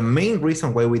 the main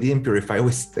reason why we didn't purify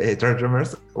with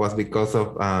tetramers was because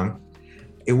of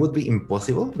it would be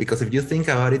impossible, because if you think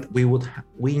about it,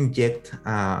 we inject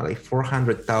like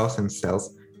 400,000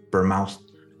 cells per mouse,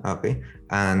 okay?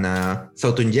 And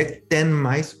so to inject 10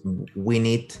 mice, we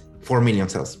need 4 million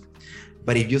cells.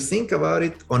 But if you think about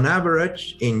it, on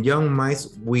average, in young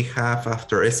mice, we have,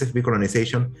 after SFB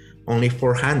colonization, only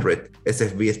 400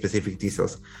 SFB-specific T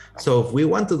cells. So if we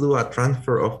want to do a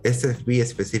transfer of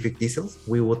SFB-specific T cells,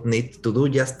 we would need to do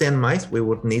just 10 mice, we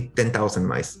would need 10,000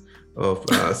 mice.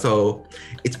 So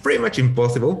it's pretty much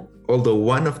impossible, although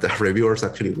one of the reviewers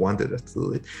actually wanted us to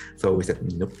do it. So we said,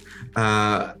 nope.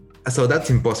 So that's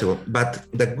impossible. But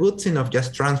the good thing of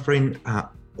just transferring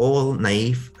all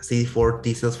naive CD4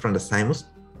 T cells from the thymus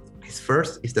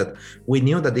is that we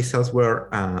knew that these cells were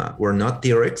not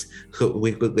Tregs, so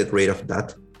we could get rid of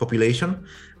that population.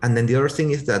 And then the other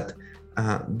thing is that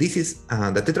this is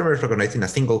the tetramer is recognizing a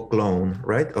single clone,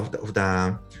 right, of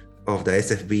the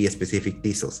SFB specific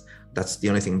T cells. That's the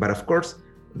only thing. But of course,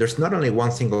 there's not only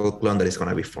one single clone that is going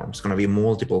to be formed. It's going to be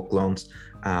multiple clones.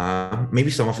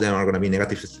 Maybe some of them are going to be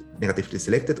negatively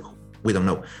selected. We don't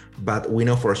know, but we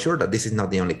know for sure that this is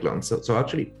not the only clone. So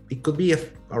actually, it could be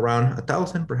around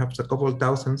 1,000, perhaps a couple of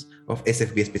thousands of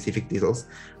SFB-specific T cells,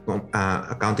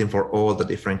 accounting for all the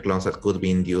different clones that could be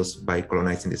induced by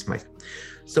colonizing these mice.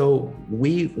 So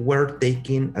we were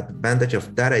taking advantage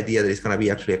of that idea that it's going to be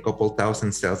actually a couple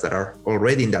thousand cells that are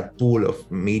already in that pool of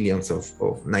millions of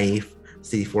naive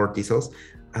CD4 T cells.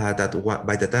 That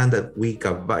by the time that we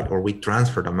combine or we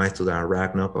transfer the mice to the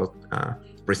RAG knockout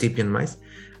recipient mice,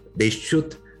 they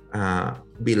should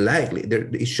be likely.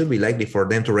 It should be likely for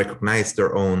them to recognize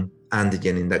their own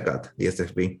antigen in the gut, the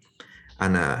SFB.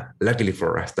 And luckily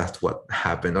for us, that's what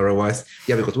happened. Otherwise,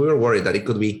 because we were worried that it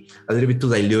could be a little bit too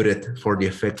diluted for the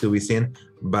effect to be seen.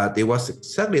 But it was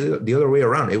exactly the other way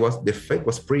around. The effect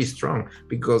was pretty strong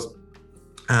because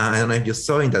I don't know if you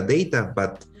saw in the data,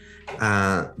 but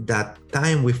that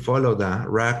time we followed the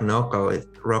RAG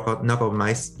knockout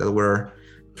mice that were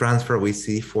transferred with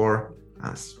CD4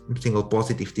 single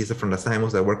positive T cells from the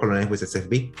thymus that were colonized with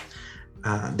SFB.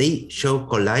 They show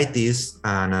colitis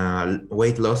and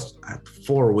weight loss at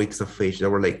 4 weeks of age. They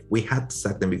were like, we had to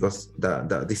sack them because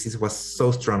the disease was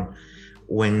so strong,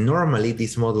 when normally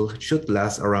this model should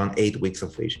last around 8 weeks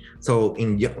of age. So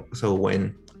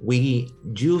when we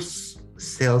use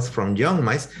cells from young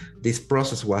mice, this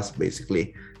process was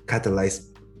basically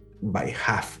catalyzed by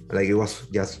half. Like it was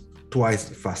just twice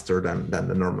faster than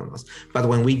the normal mice. But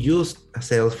when we used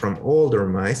cells from older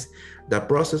mice, the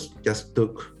process just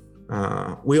took,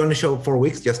 we only showed 4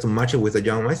 weeks just to match it with the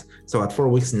young mice. So at 4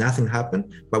 weeks, nothing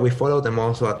happened, but we followed them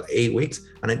also at 8 weeks,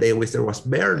 and at 8 weeks, there was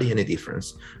barely any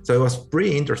difference. So it was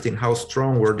pretty interesting how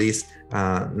strong were these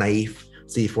naive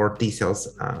CD4 T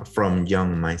cells from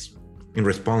young mice in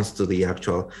response to the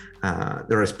actual,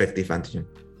 the respective antigen.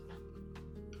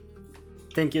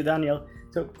 Thank you, Daniel.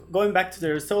 So going back to the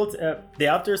results, the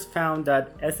authors found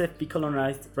that SFB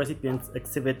colonized recipients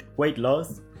exhibit weight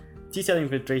loss, T-cell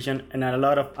infiltration, and a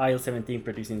lot of IL-17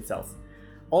 producing cells.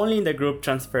 Only in the group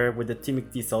transferred with the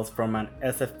TIMIC T cells from an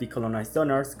SFB colonized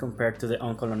donors compared to the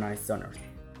uncolonized donors.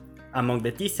 Among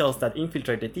the T cells that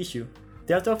infiltrate the tissue,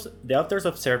 the authors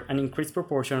observed an increased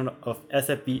proportion of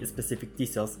SFB specific T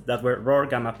cells that were ROR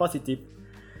gamma positive,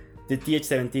 the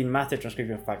Th17 master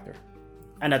transcription factor.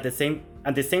 And the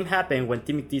same happened when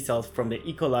TIMIC T cells from the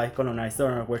E. coli colonized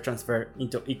donor were transferred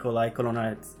into E. coli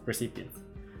colonized recipients.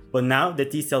 But now the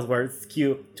T cells were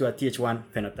skewed to a Th1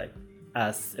 phenotype,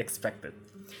 as expected.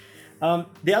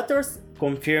 The authors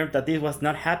confirmed that this was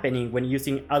not happening when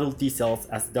using adult T cells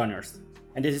as donors.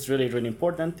 And this is really, really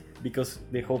important because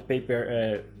the whole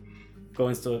paper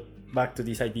goes back to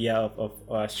this idea of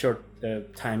a short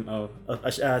time, of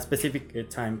a specific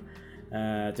time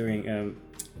during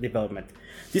development.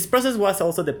 This process was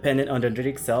also dependent on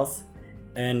dendritic cells,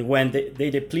 and when they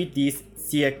deplete these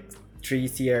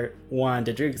CX3CR1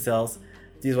 dendritic cells,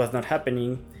 this was not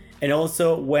happening, and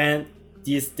also when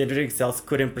these dendritic cells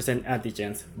couldn't present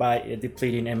antigens by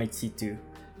depleting MHC2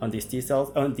 on these T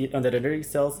cells, on the dendritic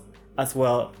cells, as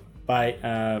well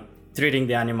by treating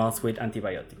the animals with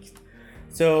antibiotics.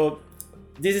 So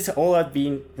this is all had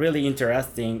been really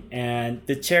interesting, and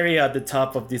the cherry at the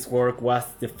top of this work was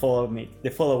the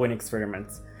following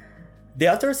experiments. The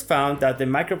authors found that the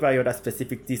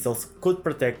microbiota-specific T cells could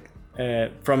protect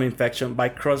from infection by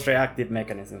cross-reactive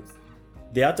mechanisms.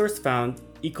 The authors found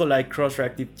E. coli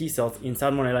cross-reactive T cells in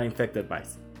Salmonella-infected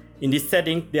mice. In this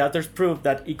setting, the authors proved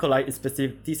that E.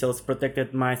 coli-specific T cells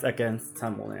protected mice against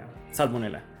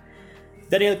Salmonella.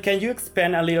 Daniel, can you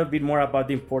expand a little bit more about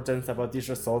the importance about this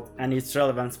result and its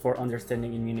relevance for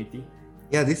understanding immunity?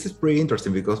 Yeah, this is pretty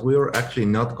interesting because we were actually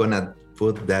not gonna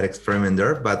put that experiment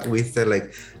there, but we said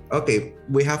like, okay,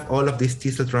 we have all of this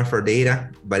T-cell transfer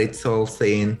data, but it's all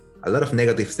saying a lot of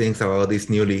negative things about these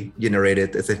newly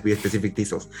generated SFB-specific T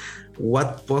cells.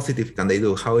 What positive can they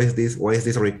do? Why is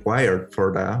this required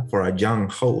for a young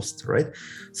host, right?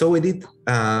 So we did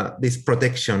this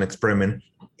protection experiment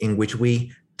in which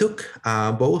we took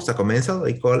both a commensal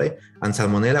E. coli and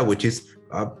Salmonella, which is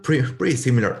pretty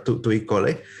similar to E.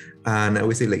 coli. And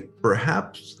we say like,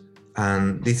 perhaps,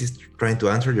 and this is trying to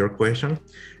answer your question,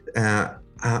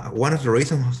 one of the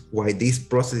reasons why this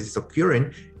process is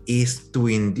occurring is to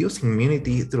induce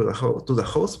immunity to the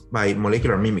host by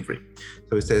molecular mimicry.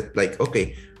 So we said like,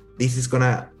 okay, this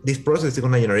process is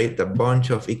gonna generate a bunch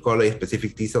of E. coli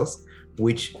specific T cells,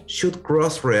 which should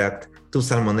cross-react to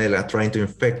Salmonella, trying to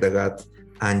infect the gut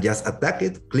and just attack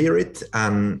it, clear it,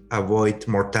 and avoid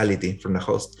mortality from the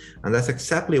host. And that's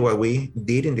exactly what we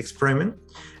did in the experiment.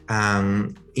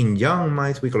 In young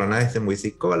mice, we colonized them with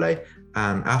E. coli,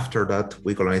 And after that,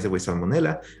 we colonize it with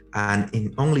Salmonella. And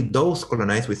in only those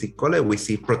colonized with E. coli, we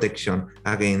see protection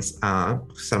against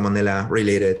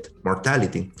Salmonella-related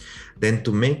mortality. Then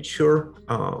to make sure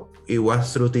it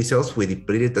was through T cells, we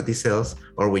depleted the T cells,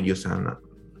 or we used an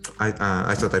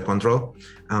isotype control,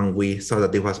 and we saw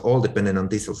that it was all dependent on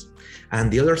T cells. And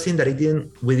the other thing that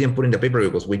we didn't put in the paper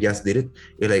because we just did it,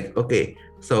 you're like, okay,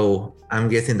 so I'm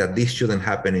guessing that this shouldn't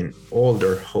happen in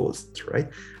older hosts, right?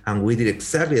 And we did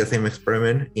exactly the same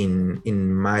experiment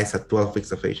in mice at 12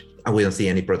 weeks of age, and we don't see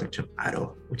any protection at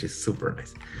all, which is super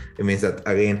nice. It means that,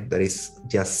 again, that is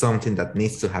just something that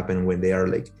needs to happen when they are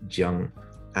like young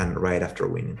and right after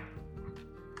weaning.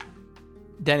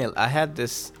 Daniel, I had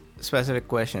this specific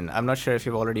question. I'm not sure if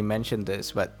you've already mentioned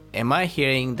this, but am I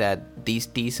hearing that these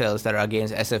T cells that are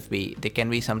against SFB, they can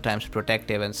be sometimes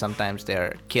protective and sometimes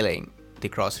they're killing the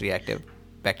cross-reactive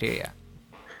bacteria?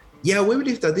 Yeah, we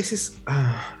believe that this is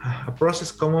a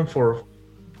process common for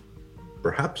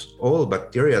perhaps all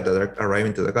bacteria that are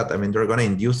arriving to the gut. I mean, they're going to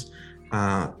induce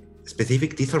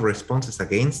specific T cell responses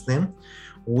against them,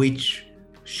 which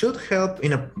should help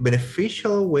in a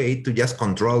beneficial way to just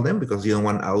control them, because you don't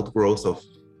want outgrowth of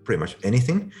pretty much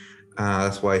anything.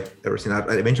 That's why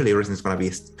eventually everything is going to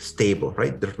be stable,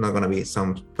 right? There's not going to be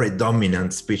some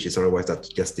predominant species, otherwise that's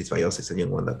just dysbiosis and you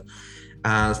don't want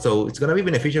that. So it's going to be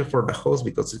beneficial for the host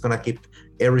because it's going to keep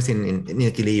everything in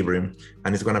equilibrium,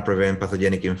 and it's going to prevent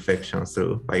pathogenic infections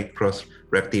by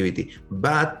cross-reactivity.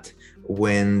 But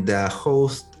when the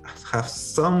host has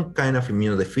some kind of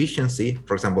immunodeficiency,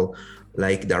 for example,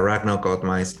 like the arachnococcus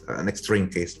mice, an extreme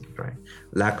case, right?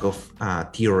 Lack of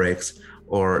Tregs,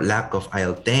 or lack of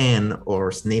IL-10 or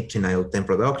SNPs in IL-10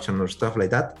 production or stuff like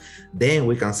that, then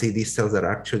we can see these cells that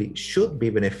actually should be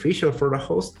beneficial for the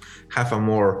host have a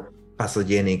more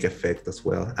pathogenic effect as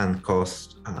well, and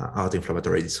cause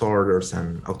autoinflammatory disorders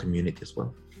and autoimmunity as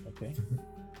well. Okay.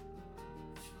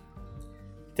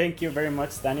 Thank you very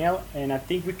much, Daniel. And I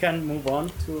think we can move on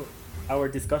to our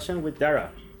discussion with Dara.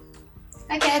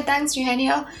 Okay, thanks,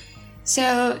 Eugenio.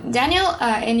 So, Daniel,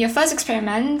 in your first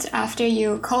experiment, after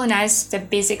you colonized the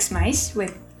B6 mice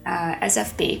with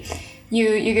SFB,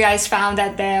 you guys found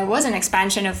that there was an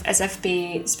expansion of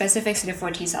SFB specific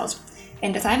CD4 T cells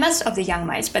in the thymus of the young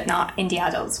mice, but not in the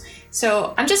adults.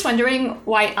 So I'm just wondering,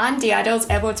 why aren't the adults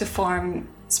able to form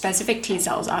specific T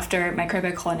cells after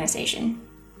microbial colonization?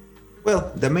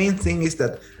 Well, the main thing is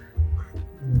that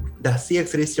the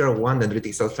CX3CR1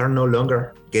 dendritic cells are no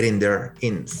longer getting there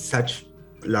in such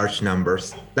large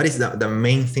numbers. That is the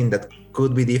main thing that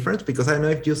could be different, because I don't know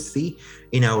if you see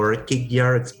in our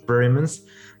kick-jar experiments,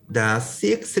 the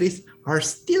CX3s are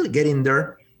still getting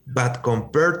there, but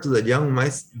compared to the young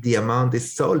mice, the amount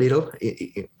is so little,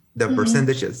 the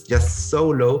percentage is just so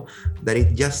low that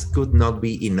it just could not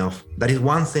be enough. That is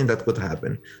one thing that could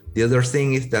happen. The other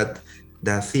thing is that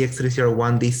the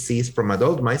CX3CR1 disease from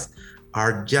adult mice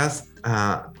are just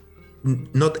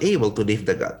not able to leave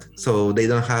the gut. So they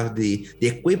don't have the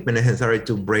equipment necessary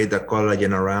to break the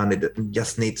collagen around it. It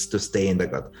just needs to stay in the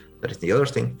gut. That is the other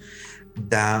thing.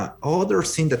 The other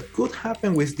thing that could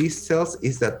happen with these cells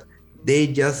is that they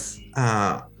just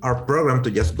are programmed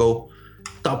to just go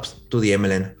tops to the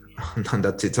MLN, and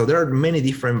that's it. So there are many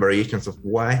different variations of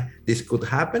why this could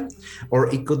happen,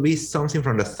 or it could be something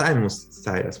from the thymus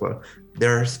side as well.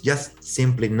 There's just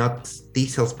simply not T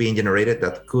cells being generated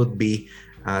that could be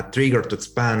triggered to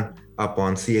expand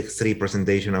upon CX3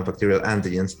 presentation of bacterial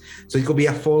antigens. So it could be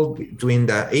a fault between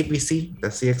the APC, the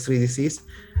CX3 disease,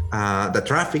 the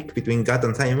traffic between gut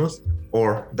and thymus,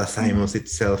 or the thymus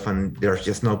itself, and there's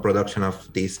just no production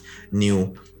of these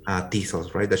new T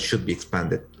cells, right? That should be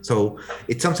expanded. So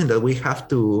it's something that we have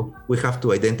to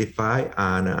identify,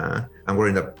 and we're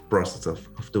in the process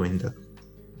of doing that.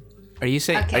 Are you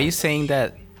saying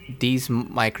that these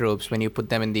microbes, when you put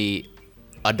them in the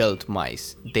adult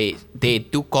mice, they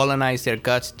do colonize their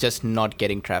guts, just not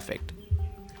getting trafficked?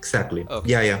 Exactly.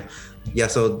 Okay. Yeah.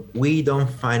 So we don't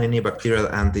find any bacterial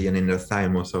antigen in the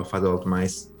thymus of adult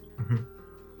mice.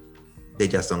 They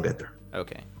just don't get there.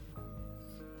 Okay.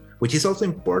 Which is also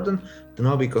important to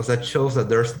know, because that shows that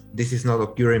this is not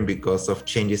occurring because of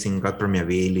changes in gut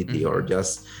permeability or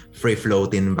just free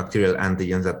floating bacterial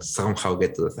antigens that somehow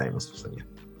get to the thymus. So yeah.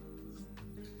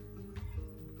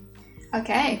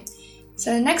 Okay.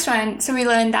 So the next one, so we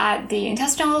learned that the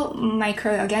intestinal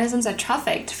microorganisms are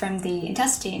trafficked from the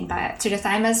intestine to the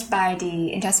thymus by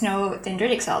the intestinal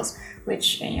dendritic cells,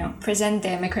 which present the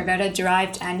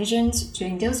microbiota-derived antigens to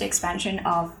induce the expansion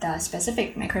of the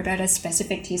specific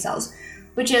microbiota-specific T cells,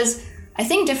 which is, I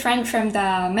think, different from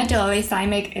the medullary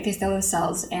thymic epithelial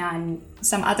cells and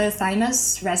some other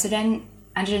thymus-resident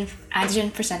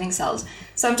antigen presenting cells.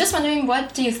 So I'm just wondering,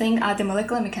 what do you think are the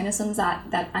molecular mechanisms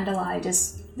that underlie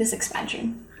this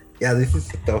expansion? Yeah, this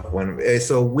is a tough one.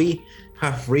 So we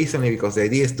have recently, because the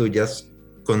idea is to just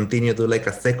continue to like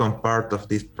a second part of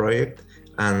this project,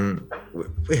 and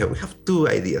we have two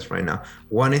ideas right now.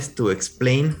 One is to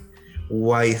explain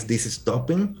why is this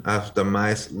stopping as the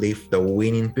mice leave the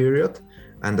weaning period,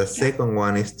 and the second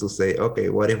one is to say, okay,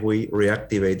 what if we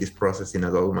reactivate this process in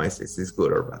adult mice? Is this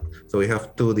good or bad? So we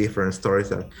have two different stories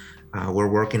that we're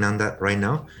working on that right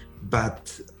now.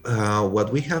 But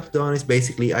what we have done is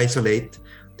basically isolate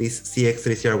this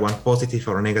CX3CR1 positive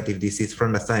or negative disease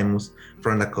from the thymus,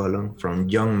 from the colon, from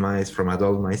young mice, from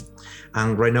adult mice.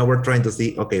 And right now we're trying to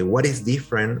see, okay, what is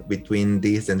different between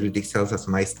these dendritic cells as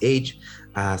mice age,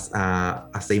 as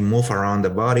they move around the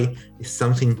body? Is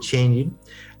something changing?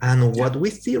 And what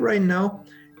we see right now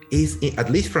is,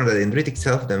 at least from the dendritic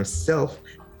cells themselves,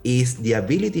 is the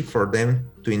ability for them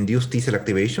to induce T cell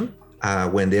activation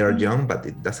when they are young, but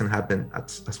it doesn't happen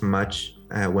as much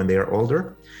when they are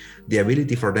older. The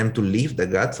ability for them to leave the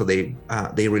gut, so they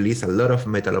release a lot of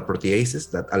metalloproteases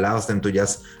that allows them to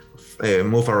just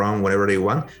move around whenever they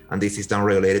want, and this is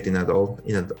downregulated in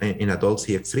adult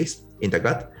CX3s in the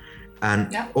gut.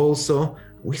 And also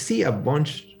we see a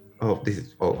bunch of, this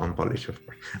is all unpolished of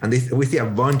course, and we see a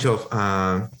bunch of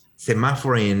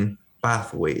semaphorin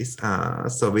pathways.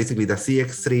 So basically the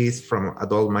CX3s from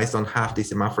adult mice don't have the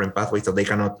semaphorin pathway, so they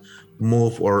cannot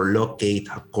move or locate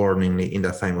accordingly in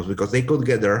the thymus, because they could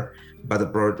get there,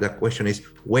 but the question is,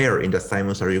 where in the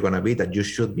thymus are you going to be that you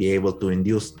should be able to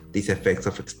induce these effects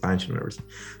of expansion?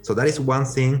 So that is one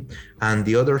thing. And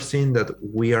the other thing that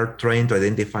we are trying to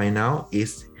identify now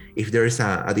is if there is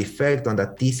a defect on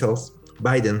the T cells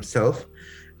by themselves,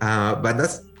 but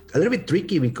that's a little bit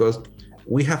tricky because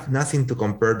we have nothing to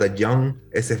compare the young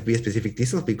SFB specific T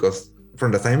cells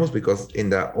from the thymus, because in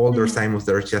the older thymus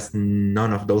there's just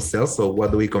none of those cells. So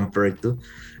what do we compare it to?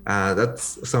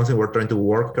 That's something we're trying to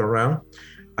work around.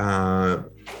 But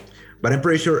I'm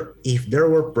pretty sure if there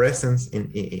were presence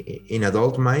in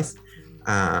adult mice,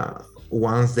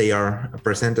 once they are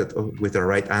presented with the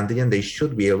right antigen, they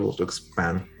should be able to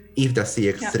expand if the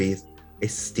CX3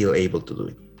 is still able to do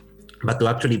it. But to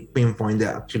actually pinpoint the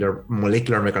actual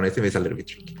molecular mechanism is a little bit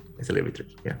tricky.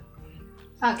 Yeah.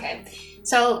 Okay.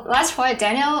 So last point,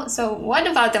 Daniel. So what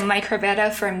about the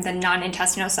microbiota from the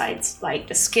non-intestinal sites, like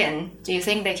the skin? Do you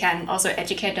think they can also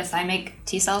educate the thymic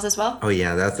T cells as well? Oh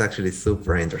yeah, that's actually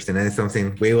super interesting, and it's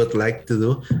something we would like to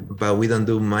do, but we don't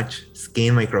do much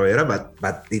skin microbiota.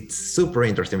 But it's super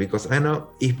interesting because I know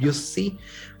if you see,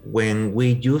 when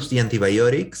we use the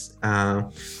antibiotics,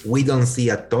 we don't see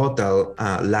a total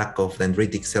lack of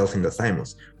dendritic cells in the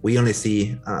thymus. We only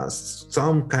see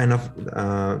some kind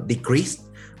of decrease,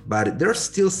 but there's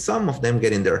still some of them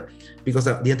getting there, because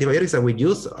the antibiotics that we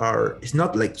use it's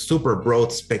not like super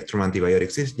broad spectrum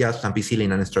antibiotics. It's just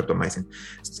ampicillin and streptomycin.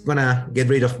 It's gonna get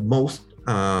rid of most,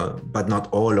 but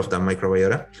not all of the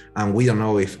microbiota, and we don't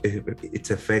know if its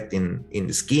effect in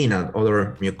the skin and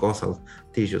other mucosal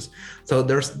tissues. So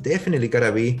there's definitely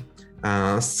gotta be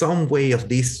some way of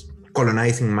this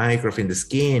colonizing microbes in the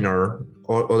skin or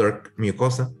other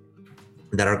mucosa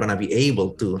that are gonna be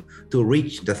able to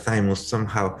reach the thymus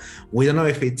somehow. We don't know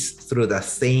if it's through the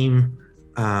same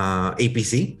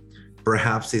APC.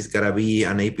 Perhaps it's gotta be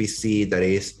an APC that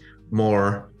is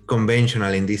more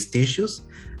conventional in these tissues,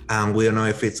 and we don't know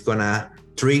if it's gonna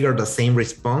trigger the same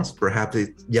response. Perhaps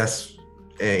it just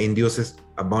induces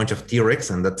a bunch of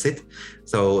Tregs and that's it.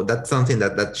 So that's something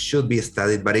that should be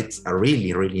studied, but it's a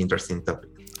really, really interesting topic.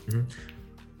 Mm-hmm.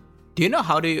 Do you know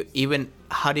how do you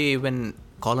even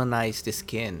colonize the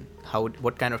skin?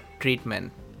 What kind of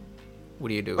treatment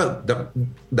would you do? Well,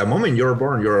 the moment you're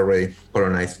born, you're already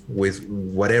colonized with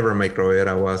whatever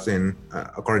microbiota was in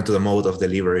according to the mode of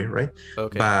delivery, right?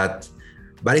 Okay. But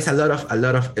it's a lot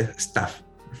of stuff,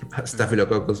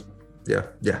 Staphylococcus,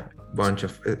 bunch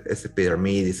of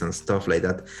epidermidis and stuff like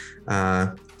that.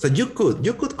 So you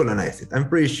could colonize it. I'm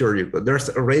pretty sure you could. There's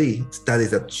already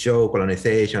studies that show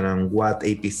colonization and what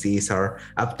APCs are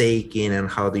uptaking and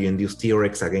how do you induce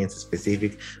Tregs against a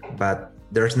specific, but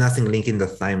there's nothing linking the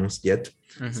thymus yet.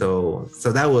 Mm-hmm.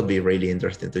 So that would be really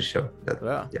interesting to show that.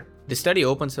 Wow. Yeah. The study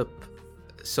opens up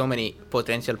so many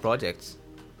potential projects.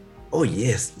 Oh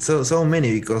yes, so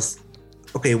many, because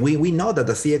okay, we know that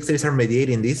the CX3s are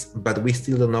mediating this, but we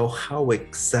still don't know how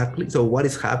exactly. So what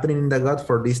is happening in the gut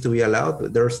for this to be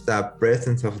allowed? There's the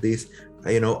presence of these,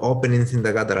 openings in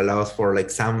the gut that allows for like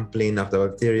sampling of the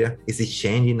bacteria. Is it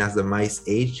changing as the mice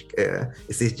age?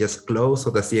 Is it just closed so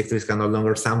the CX3s can no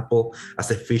longer sample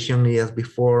as efficiently as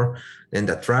before? Then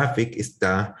the traffic is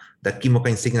the the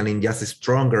chemokine signaling just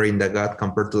stronger in the gut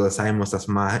compared to the thymus as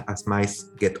mice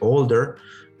get older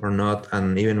or not?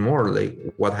 And even more, like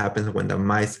what happens when the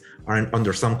mice are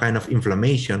under some kind of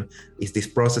inflammation? Is this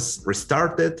process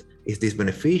restarted? Is this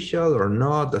beneficial or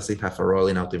not? Does it have a role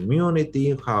in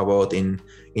autoimmunity? How about in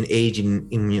aging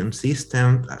immune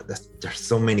system? There's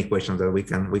so many questions that we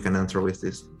can answer with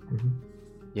this. Mm-hmm.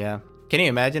 Yeah. Can you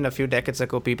imagine a few decades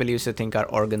ago, people used to think our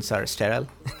organs are sterile?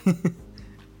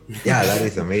 Yeah, that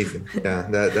is amazing. Yeah,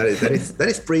 that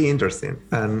is pretty interesting.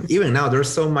 And even now, there's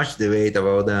so much debate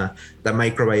about the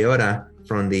microbiota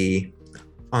from the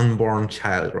unborn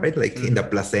child, right? Like in the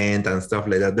placenta and stuff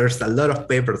like that. There's a lot of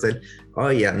papers that, oh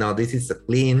yeah, no, this is a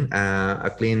clean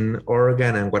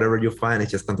organ, and whatever you find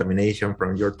is just contamination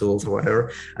from your tools or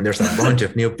whatever. And there's a bunch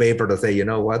of new papers that say, you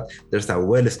know what, there's a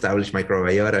well-established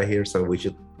microbiota here, so we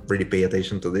should really pay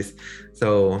attention to this.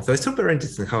 So it's super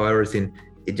interesting how everything,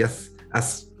 it just,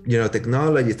 as you know,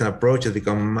 technologies and approaches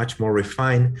become much more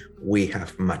refined, we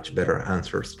have much better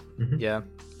answers. Mm-hmm. Yeah.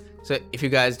 So if you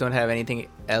guys don't have anything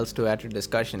else to add to the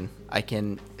discussion, I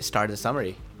can start the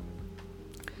summary.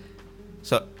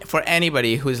 So for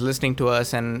anybody who's listening to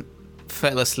us and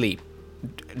fell asleep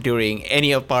during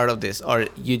any part of this, or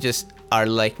you just are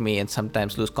like me and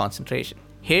sometimes lose concentration,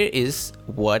 here is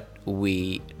what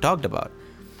we talked about.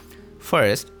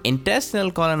 First, intestinal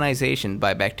colonization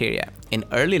by bacteria in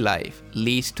early life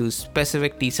leads to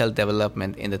specific T-cell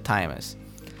development in the thymus.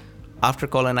 After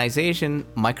colonization,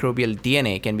 microbial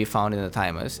DNA can be found in the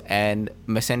thymus and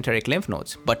mesenteric lymph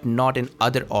nodes, but not in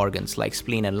other organs like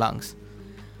spleen and lungs.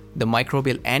 The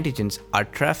microbial antigens are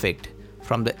trafficked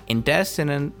from the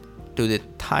intestine to the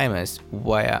thymus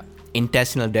via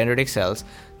intestinal dendritic cells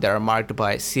that are marked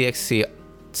by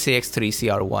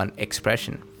CX3CR1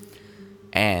 expression.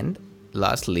 And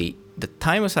lastly, the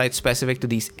thymocytes specific to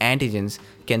these antigens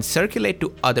can circulate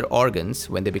to other organs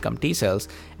when they become T cells,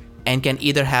 and can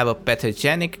either have a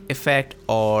pathogenic effect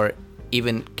or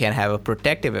even can have a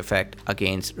protective effect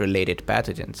against related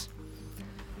pathogens.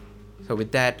 So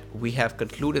with that, we have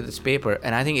concluded this paper,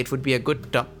 and I think it would be a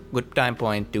good time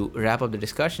point to wrap up the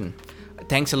discussion.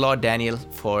 Thanks a lot, Daniel,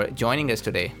 for joining us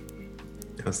today.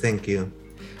 Oh, thank you.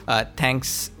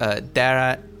 Thanks,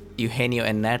 Dara, Eugenio,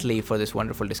 and Natalie for this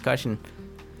wonderful discussion.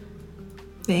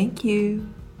 Thank you.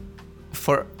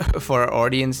 For our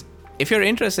audience, if you're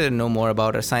interested to know more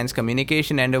about our science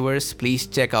communication endeavors, please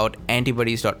check out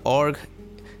antibodies.org.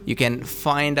 You can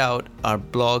find out our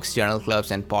blogs, journal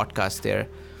clubs, and podcasts there.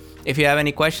 If you have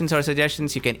any questions or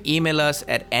suggestions, you can email us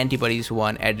at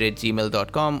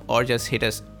antibodies1@gmail.com or just hit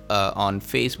us on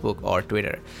Facebook or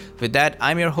Twitter. With that,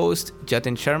 I'm your host,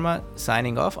 Jatin Sharma,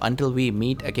 signing off until we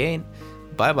meet again.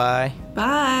 Bye-bye.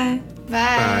 Bye.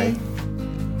 Bye. Bye.